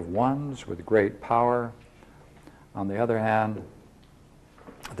idea of ones with great power. On the other hand,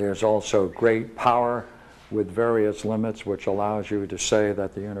 there's also great power with various limits, which allows you to say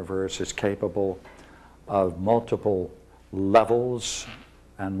that the universe is capable of multiple levels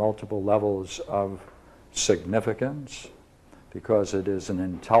and multiple levels of significance, because it is an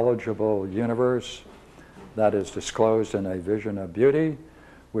intelligible universe that is disclosed in a vision of beauty,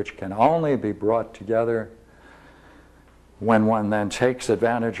 which can only be brought together when one then takes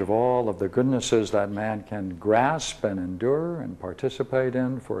advantage of all of the goodnesses that man can grasp and endure and participate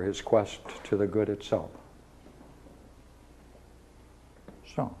in for his quest to the good itself.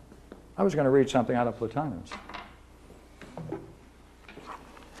 So, I was going to read something out of Plotinus.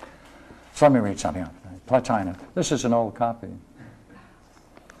 So let me read something out. Plotinus. This is an old copy.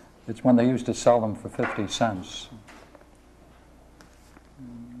 It's when they used to sell them for 50 cents.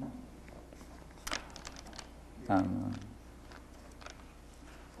 Pierre?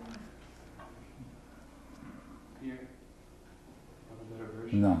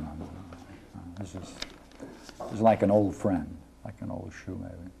 No. This is like an old friend, like an old shoe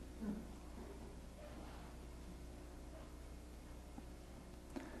maybe.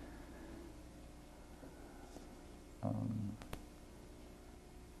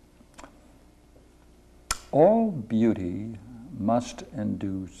 All beauty must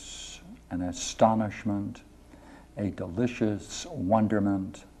induce an astonishment, a delicious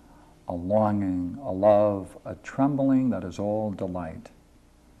wonderment, a longing, a love, a trembling that is all delight.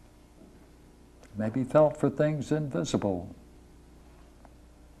 It may be felt for things invisible,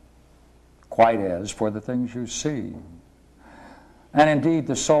 quite as for the things you see. And indeed,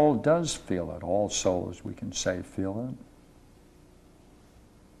 the soul does feel it. All souls, we can say, feel it.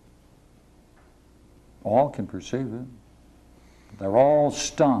 All can perceive it. They're all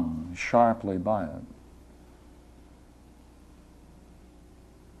stung sharply by it.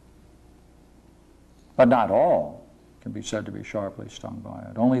 But not all can be said to be sharply stung by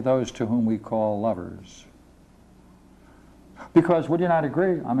it. Only those to whom we call lovers. Because, would you not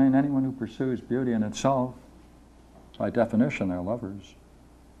agree? I mean, anyone who pursues beauty in itself, by definition, they're lovers.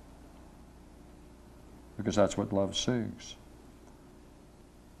 Because that's what love seeks.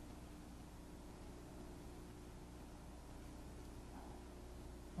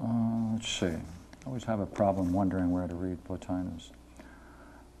 Let's see. I always have a problem wondering where to read Plotinus.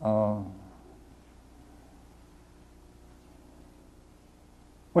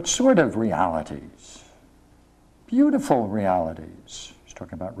 What sort of realities? Beautiful realities. He's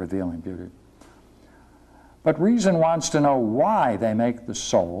talking about revealing beauty. But reason wants to know why they make the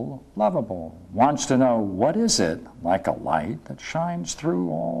soul lovable, wants to know what is it, like a light, that shines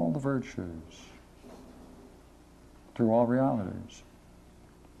through all the virtues, through all realities.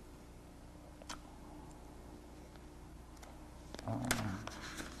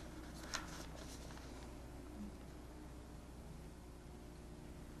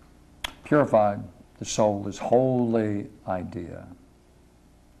 Purified, the soul is wholly idea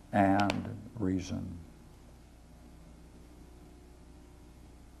and reason.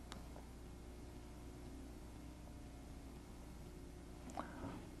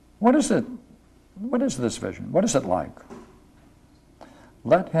 What is it? What is this vision? What is it like?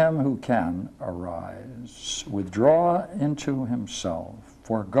 Let him who can arise, withdraw into himself,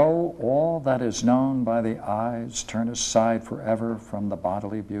 forego all that is known by the eyes, turn aside forever from the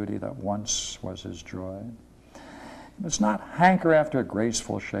bodily beauty that once was his joy. He must not hanker after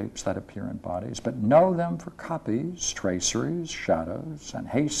graceful shapes that appear in bodies, but know them for copies, traceries, shadows, and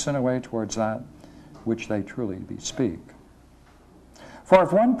hasten away towards that which they truly bespeak. For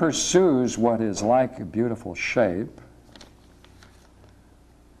if one pursues what is like a beautiful shape,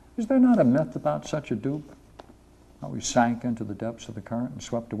 is there not a myth about such a dupe? How we sank into the depths of the current and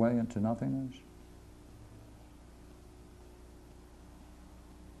swept away into nothingness?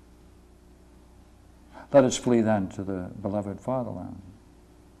 Let us flee then to the beloved fatherland.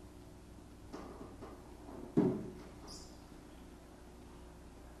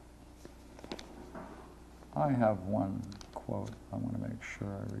 I have one quote I want to make sure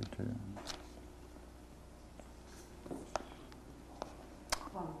I read to you.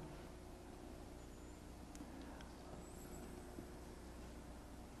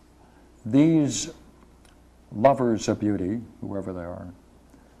 These lovers of beauty, whoever they are,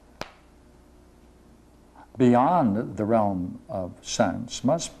 beyond the realm of sense,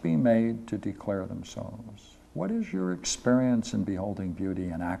 must be made to declare themselves. What is your experience in beholding beauty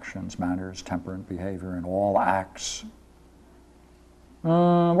in actions, manners, temper, and behavior in all acts?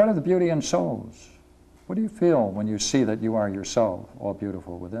 What are the beauty in souls? What do you feel when you see that you are yourself, all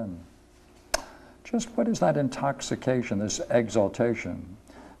beautiful within? Just what is that intoxication, this exaltation,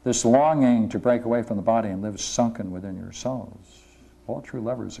 this longing to break away from the body and live sunken within yourselves? All true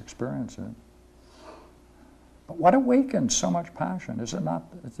lovers experience it. But what awakens so much passion? Is it not?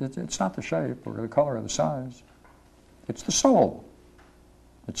 It's not the shape or the color or the size. It's the soul,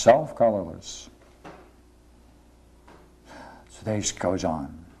 itself colorless. So this goes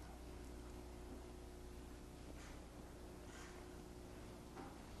on.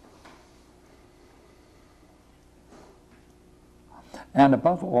 And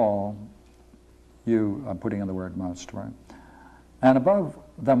above all, I'm putting in the word must, right? And above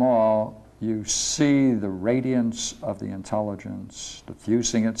them all, you see the radiance of the intelligence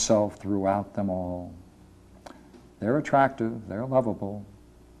diffusing itself throughout them all. They're attractive, they're lovable.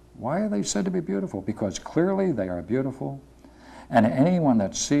 Why are they said to be beautiful? Because clearly they are beautiful, and anyone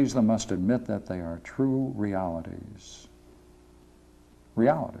that sees them must admit that they are true realities.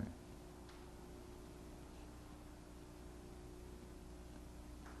 Reality.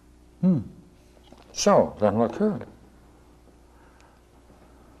 So, then look here.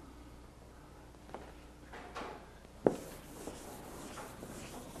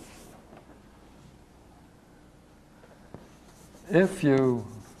 If you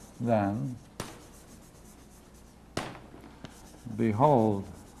then behold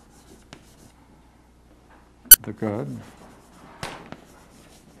the good,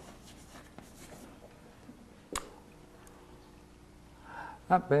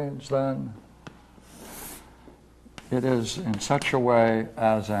 that means then it is in such a way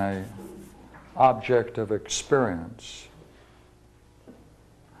as an object of experience.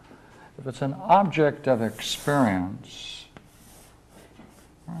 If it's an object of experience,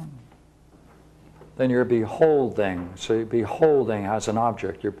 then you're beholding. So beholding as an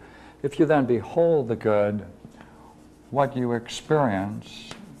object. If you then behold the good, what you experience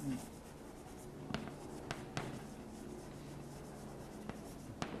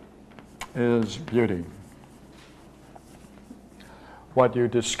is beauty. What you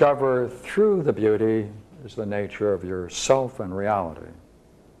discover through the beauty is the nature of your self and reality.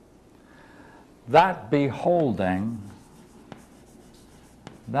 That beholding,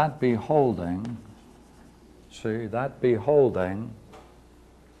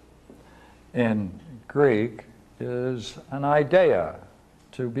 in Greek is an idea,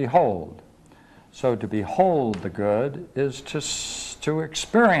 to behold. So to behold the good is to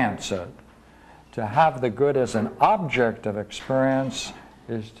experience it. To have the good as an object of experience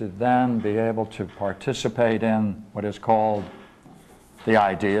is to then be able to participate in what is called the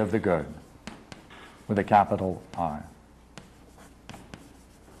idea of the good, with a capital I.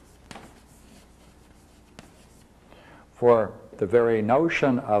 For the very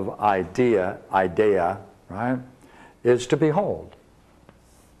notion of idea, right, is to behold.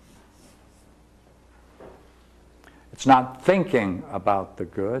 It's not thinking about the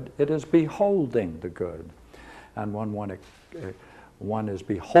good, it is beholding the good. And when one is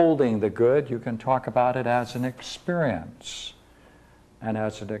beholding the good, you can talk about it as an experience. And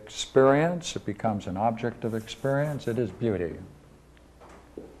as an experience, it becomes an object of experience, it is beauty.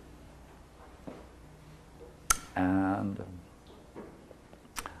 And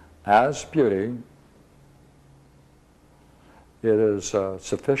as beauty, it is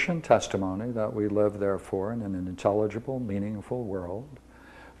sufficient testimony that we live, therefore, in an intelligible, meaningful world,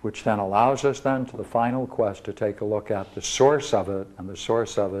 which then allows us then to the final quest to take a look at the source of it, and the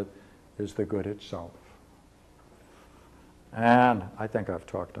source of it is the good itself. And I think I've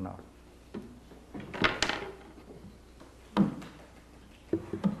talked enough. How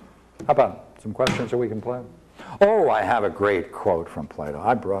about some questions that we can play? Oh, I have a great quote from Plato.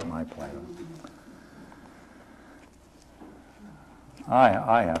 I brought my Plato.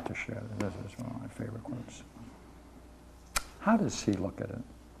 I have to share this. This is one of my favorite quotes. How does he look at it?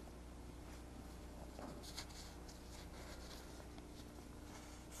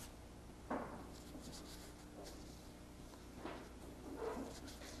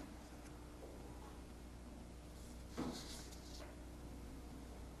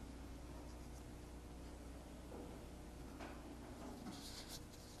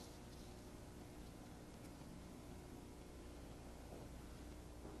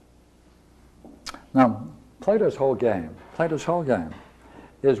 Now, Plato's whole game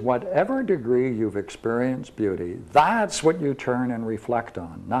is whatever degree you've experienced beauty, that's what you turn and reflect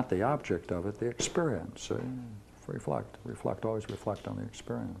on, not the object of it, the experience. See? Always reflect on the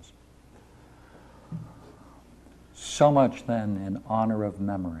experience. So much then in honor of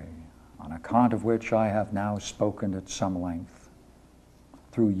memory, on account of which I have now spoken at some length,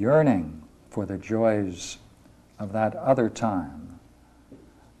 through yearning for the joys of that other time.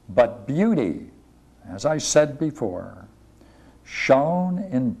 But beauty, as I said before, shone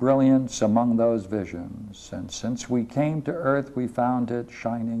in brilliance among those visions, and since we came to earth we found it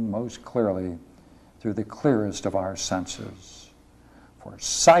shining most clearly through the clearest of our senses. For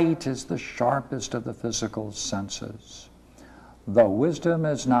sight is the sharpest of the physical senses, though wisdom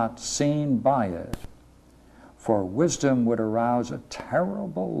is not seen by it, for wisdom would arouse a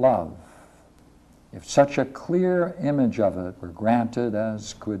terrible love if such a clear image of it were granted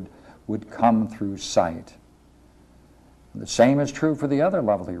as would come through sight. The same is true for the other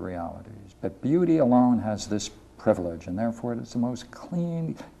lovely realities, but beauty alone has this privilege, and therefore it is the most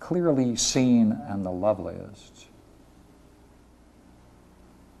clearly seen and the loveliest.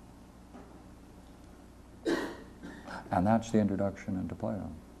 And that's the introduction into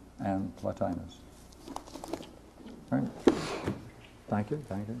Plato and Plotinus. Right? Thank you.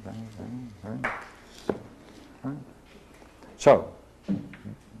 Right. Right. So,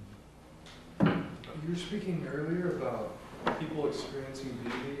 you were speaking earlier about people experiencing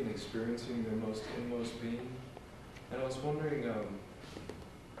beauty and experiencing their most inmost being, and I was wondering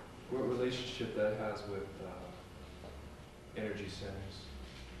what relationship that has with energy centers,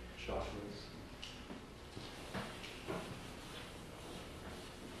 chakras.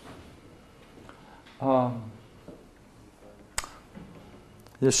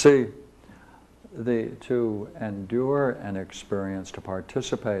 You see, to endure an experience, to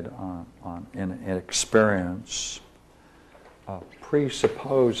participate in an experience,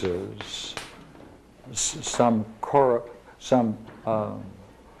 presupposes something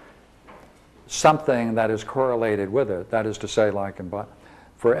that is correlated with it. That is to say,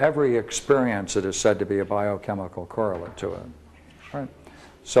 for every experience, it is said to be a biochemical correlate to it. Right?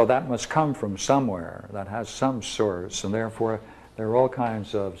 So that must come from somewhere. That has some source, and therefore there are all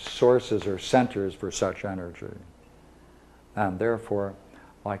kinds of sources or centers for such energy. And therefore,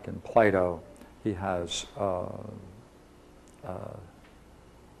 like in Plato, he has a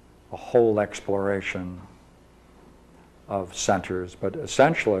whole exploration of centers. But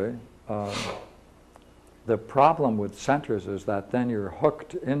essentially, the problem with centers is that then you're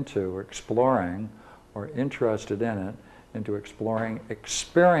hooked into exploring or interested in it, into exploring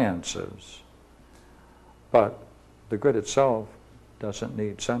experiences. But the good itself doesn't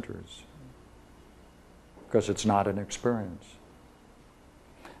need centers because it's not an experience.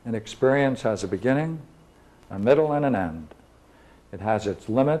 An experience has a beginning, a middle, and an end. It has its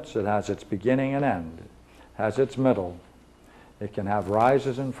limits, it has its beginning and end, it has its middle. It can have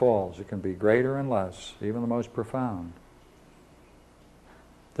rises and falls, it can be greater and less, even the most profound.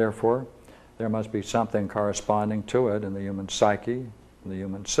 Therefore, there must be something corresponding to it in the human psyche, in the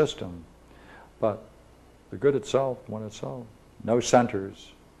human system. But the good itself, one itself, no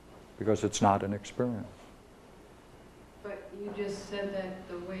centers, because it's not an experience. But you just said that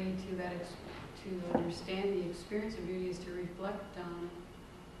the way to that to understand the experience of beauty is to reflect on it.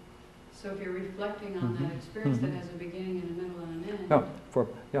 So if you're reflecting on that experience that has a beginning and a middle and an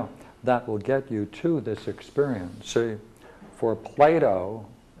end. That will get you to this experience. See, for Plato,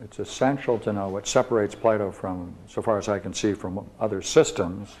 it's essential to know what separates Plato from, so far as I can see, from other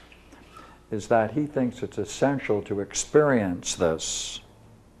systems, is that he thinks it's essential to experience this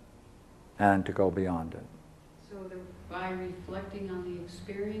and to go beyond it. So by reflecting on the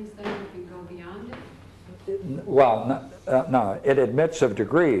experience, then you can go beyond it? Well, no, it admits of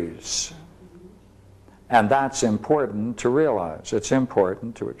degrees, and that's important to realize. It's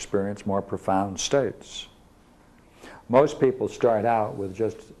important to experience more profound states. Most people start out with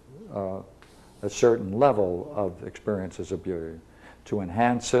just a certain level of experiences of beauty. To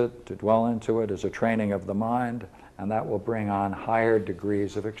enhance it, to dwell into it is a training of the mind, and that will bring on higher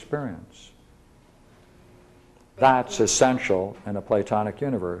degrees of experience. That's essential in a Platonic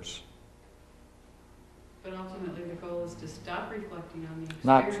universe. But ultimately the goal is to stop reflecting on the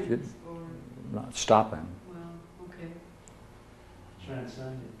Not, experience, or... not stopping. Well, okay.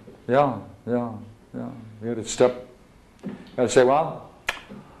 Transcending. Yeah. You got to step, got to say, well,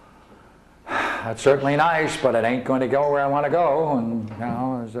 that's certainly nice, but it ain't going to go where I want to go. And, you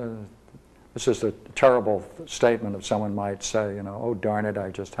know, this is a terrible statement of someone might say, you know, oh, darn it,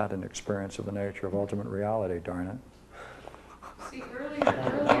 I just had an experience of the nature of ultimate reality, darn it. See, earlier.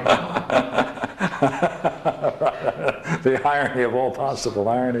 The irony of all possible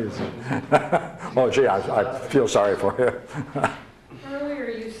ironies. Oh, gee, I feel sorry for you. Earlier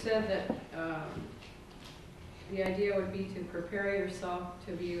you said that the idea would be to prepare yourself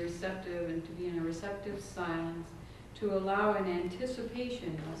to be receptive and to be in a receptive silence, to allow an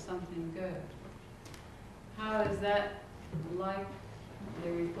anticipation of something good. How is that like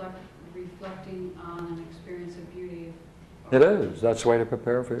the reflecting on an experience of beauty? It is. That's the way to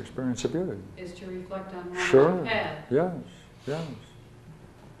prepare for the experience of beauty. Is to reflect on what Sure. you've had. Yes.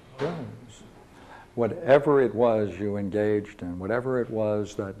 Whatever it was you engaged in, whatever it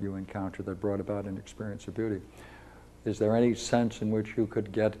was that you encountered that brought about an experience of beauty, is there any sense in which you could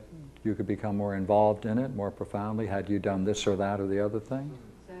become more involved in it, more profoundly, had you done this or that or the other thing?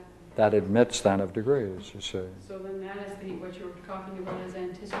 Exactly. That admits then of degrees, you see. So then that is what you were talking about as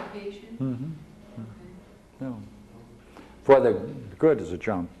anticipation? Mm-hmm. Okay. Yeah. For the good is a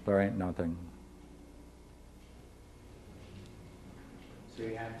jump. There ain't nothing. So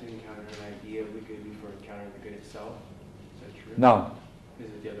you have to encounter an idea of the good before encountering the good itself? Is that true? No. Is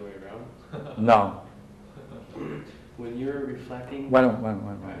it the other way around? No. When you're reflecting... Wait.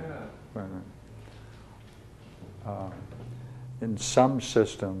 In some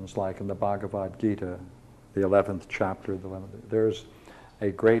systems, like in the Bhagavad Gita, the 11th chapter, there's a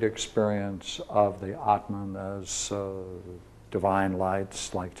great experience of the Atman as divine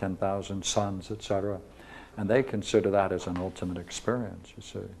lights, like 10,000 suns, etc. And they consider that as an ultimate experience, you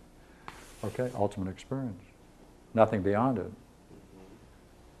see. Okay, ultimate experience. Nothing beyond it.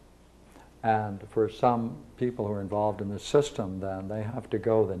 And for some people who are involved in the system, then they have to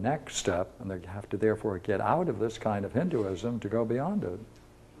go the next step, and they have to therefore get out of this kind of Hinduism to go beyond it.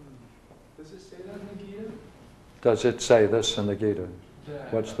 Does it say that in the Gita? Does it say this in the Gita?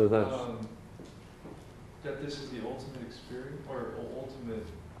 That, What's the this? That this is the ultimate experience, or ultimate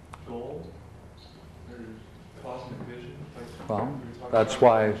goal, or cosmic vision? Like Well, we were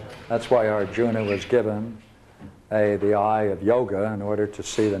talking that's why Arjuna was given the eye of yoga in order to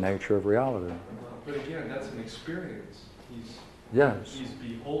see the nature of reality. But again, that's an experience. Yes. He's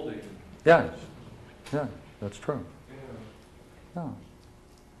beholding. Yes. Yeah, that's true. Yeah.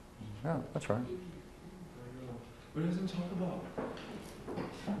 Yeah, that's right. But it doesn't talk about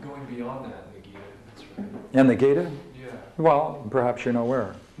going beyond that in the Gita. That's right. In the Gita? Yeah. Well, perhaps you know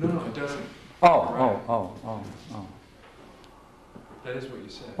where. No, it doesn't. Oh. That is what you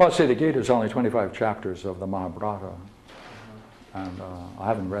said. Well, see, the Gita is only 25 chapters of the Mahabharata. And I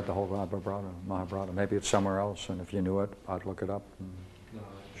haven't read the whole Mahabharata. Maybe it's somewhere else, and if you knew it, I'd look it up. No.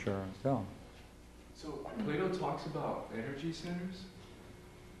 Sure, yeah. So Plato talks about energy centers? Is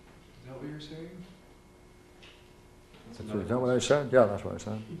that what you're saying? Is that what I said? Yeah, that's what I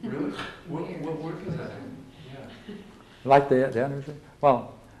said. Really? What work is that in? Yeah. Like the energy?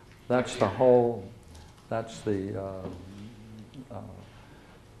 Well, that's the whole,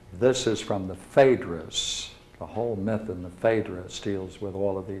 this is from the Phaedrus. The whole myth in the Phaedrus deals with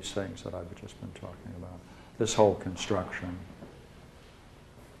all of these things that I've just been talking about. This whole construction.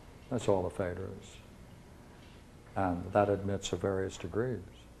 That's all the Phaedra is. And that admits of various degrees.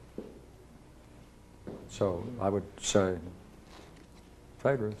 So I would say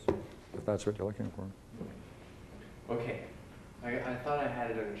Phaedra, if that's what you're looking for. Okay. I thought I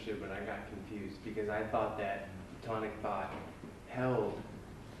had it understood, but I got confused because I thought that Platonic thought held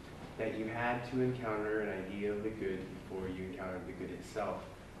that you had to encounter an idea of the good before you encountered the good itself.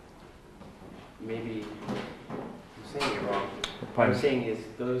 Maybe I'm saying it wrong. What I'm saying is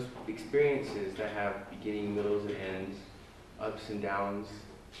those experiences that have beginning, middles, and ends, ups and downs,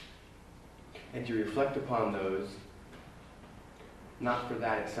 and to reflect upon those, not for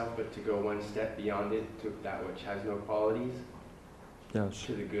that itself, but to go one step beyond it, to that which has no qualities, Yes.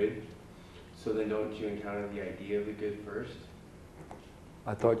 to the good. So then don't you encounter the idea of the good first?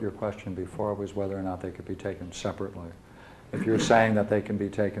 I thought your question before was whether or not they could be taken separately. If you're saying that they can be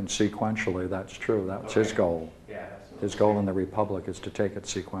taken sequentially, that's true. That's his goal. Yeah, that's what His goal in the Republic is to take it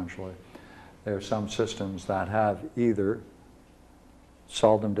sequentially. There are some systems that have either,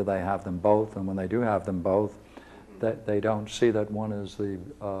 seldom do they have them both, and when they do have them both, that they don't see that one is the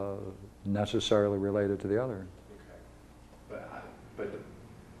necessarily related to the other. Okay. But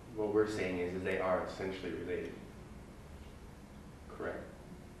what we're saying is they are essentially related. Correct?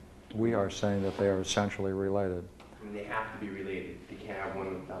 We are saying that they are essentially related. I mean, they have to be related. You can't have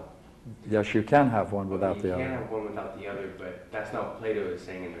one without. Yes, you can have one without the You other. can't have one without the other, but that's not what Plato is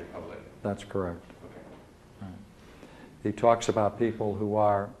saying in the Republic. That's correct. Okay. Right. He talks about people who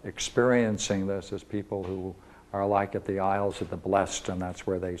are experiencing this as people who are like at the Isles of the Blessed, and that's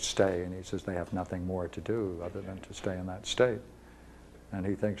where they stay. And he says they have nothing more to do other than to stay in that state. And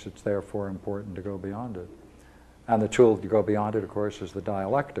he thinks it's therefore important to go beyond it. And the tool to go beyond it, of course, is the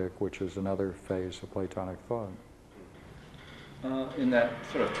dialectic, which is another phase of Platonic thought. In that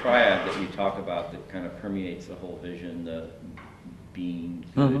sort of triad that you talk about that kind of permeates the whole vision, the being,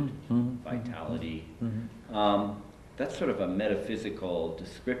 good, vitality, that's sort of a metaphysical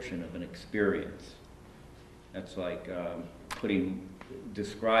description of an experience. That's like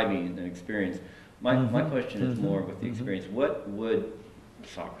describing an experience. My question is more with the experience. What would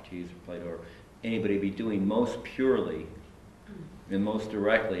Socrates or Plato or anybody be doing most purely and most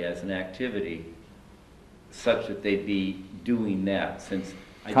directly as an activity such that they'd be doing that, since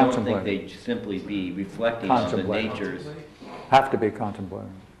I don't think they'd simply be reflecting on the natures. Have to be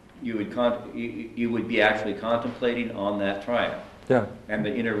contemplating. You would be actually contemplating on that triad. Yeah. And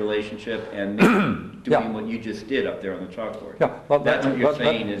the interrelationship and maybe doing what you just did up there on the chalkboard. Yeah. Well, that's what you're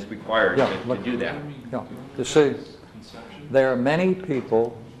saying is required to do that. Yeah. You see, there are many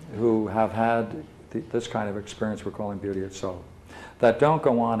people who have had this kind of experience we're calling beauty itself that don't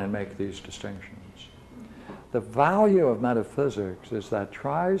go on and make these distinctions. The value of metaphysics is that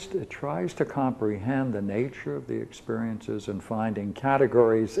it tries to comprehend the nature of the experiences and finding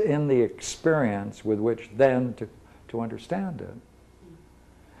categories in the experience with which then to understand it.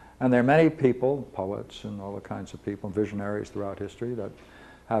 And there are many people, poets and all the kinds of people, visionaries throughout history that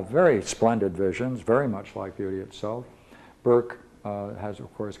have very splendid visions, very much like beauty itself. Burke has,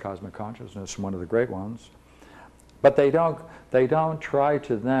 of course, cosmic consciousness, one of the great ones. But they don't try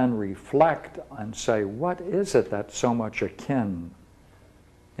to then reflect and say, what is it that's so much akin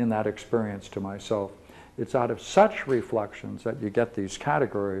in that experience to myself? It's out of such reflections that you get these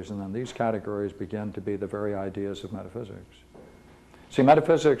categories, and then these categories begin to be the very ideas of metaphysics. See,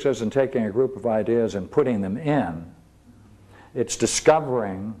 metaphysics isn't taking a group of ideas and putting them in. It's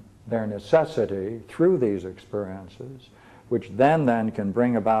discovering their necessity through these experiences, which then can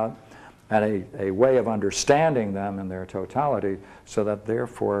bring about a way of understanding them in their totality, so that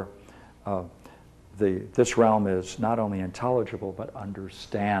therefore this realm is not only intelligible but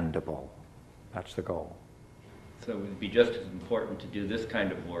understandable. That's the goal. So it would be just as important to do this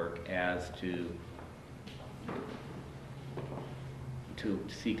kind of work as to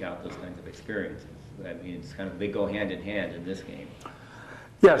seek out those kinds of experiences. I mean, it's kind of, they go hand in hand in this game.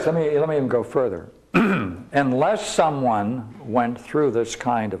 Yes, let me even go further. Unless someone went through this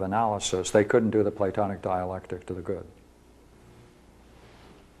kind of analysis, they couldn't do the Platonic dialectic to the good.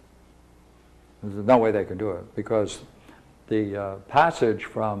 There's no way they can do it, because the passage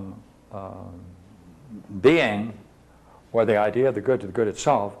from being, or the idea of the good to the good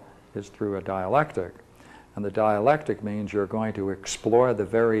itself, is through a dialectic. And the dialectic means you're going to explore the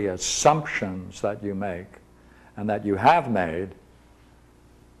very assumptions that you make and that you have made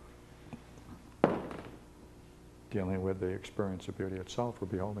dealing with the experience of beauty itself, or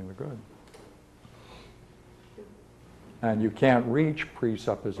beholding the good. And you can't reach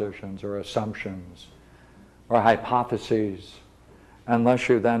presuppositions or assumptions or hypotheses unless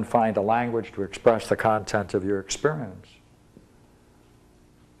you then find a language to express the content of your experience.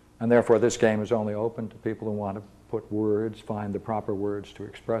 And therefore this game is only open to people who want to put words, find the proper words to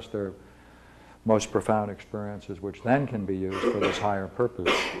express their most profound experiences, which then can be used for this higher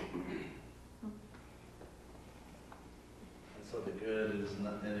purpose. And so the good is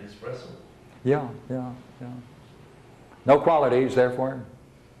not inexpressible. Yeah, yeah, yeah. No qualities, therefore.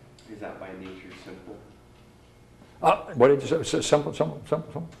 Is that by nature simple? What did you say? Simple, simple,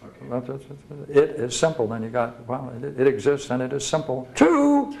 simple, simple. Okay. It is simple, then you got, well, it exists and it is simple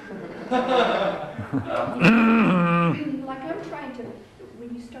too. Like I'm trying to,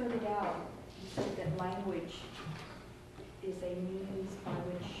 when you started out, you said that language is a means by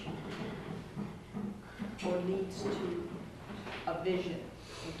which, or leads to a vision.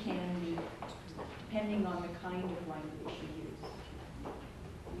 It can be, depending on the kind of language you use,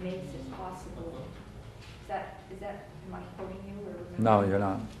 makes it possible. Is that, am I quoting you or? No, you're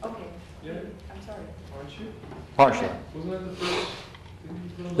not. Okay. Yeah. I'm sorry. Aren't you? Partially. Wasn't that the first? Didn't you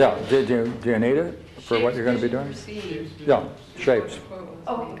put on Yeah, the- do you need it for what you're going to be doing? Yeah, shapes.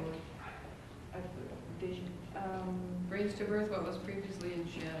 Okay. Vision. Brings to birth what was previously in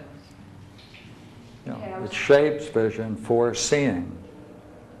shadows. Yeah, it shapes vision for seeing.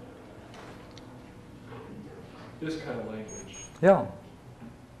 This kind of language. Yeah.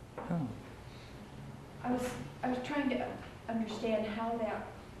 Yeah. I was trying to understand how that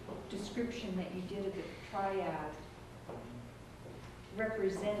description that you did of the triad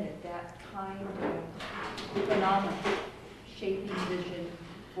represented that kind of phenomenon, shaping vision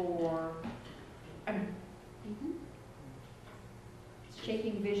for,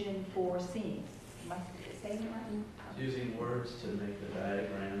 shaping vision for seeing. Am I saying it right? Using words to make the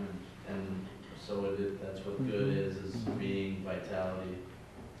diagram, and so that's what good is being, vitality,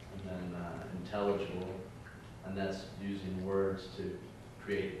 and then intelligible, and that's using words to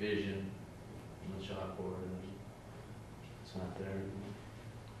create vision on the chalkboard, and it's not there anymore.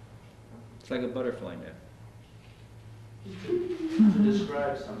 It's like a butterfly net. To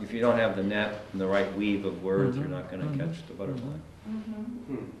describe something. If you don't have the net and the right weave of words, you're not going to catch the butterfly.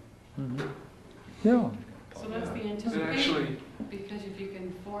 Yeah. So that's the And anticipation, actually, because if you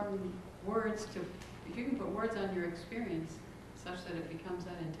can form words to, if you can put words on your experience such that it becomes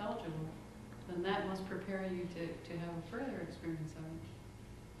that intelligible, then that must prepare you to have a further experience of it.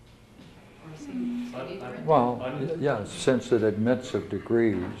 Or see deeper into it. Well, yes, since it admits of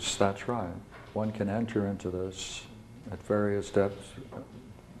degrees, that's right. One can enter into this at various depths,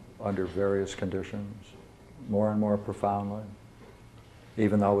 under various conditions, more and more profoundly,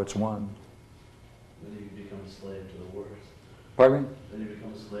 even though it's one. Then you become a slave to the words. Pardon me? Then you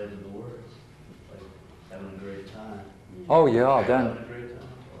become a slave to the words. Like having a great time. Oh yeah, then, Having a great time.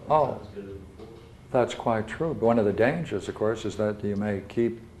 Oh. Not as good as before. that's quite true. But one of the dangers, of course, is that you may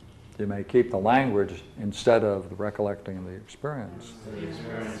keep the language instead of the recollecting the experience. The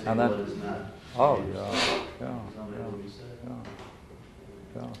experience And of that- what is not. Oh, yeah, yeah, Something yeah, will be said.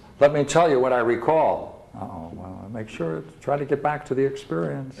 yeah, yeah. Let me tell you what I recall. Oh, well, make sure, try to get back to the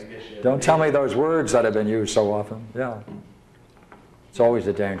experience. I guess you have Don't to tell be- me those words that have been used so often, yeah. It's always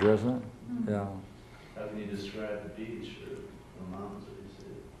a danger, isn't it? Yeah, How can you describe the beach or the mountains that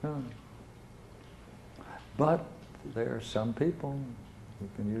you see? yeah. But there are some people who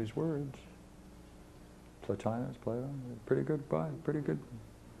can use words. Plotinus, Plato, pretty good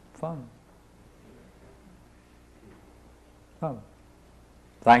fun. Oh.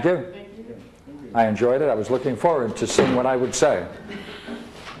 Thank you. Thank you. I enjoyed it. I was looking forward to seeing what I would say.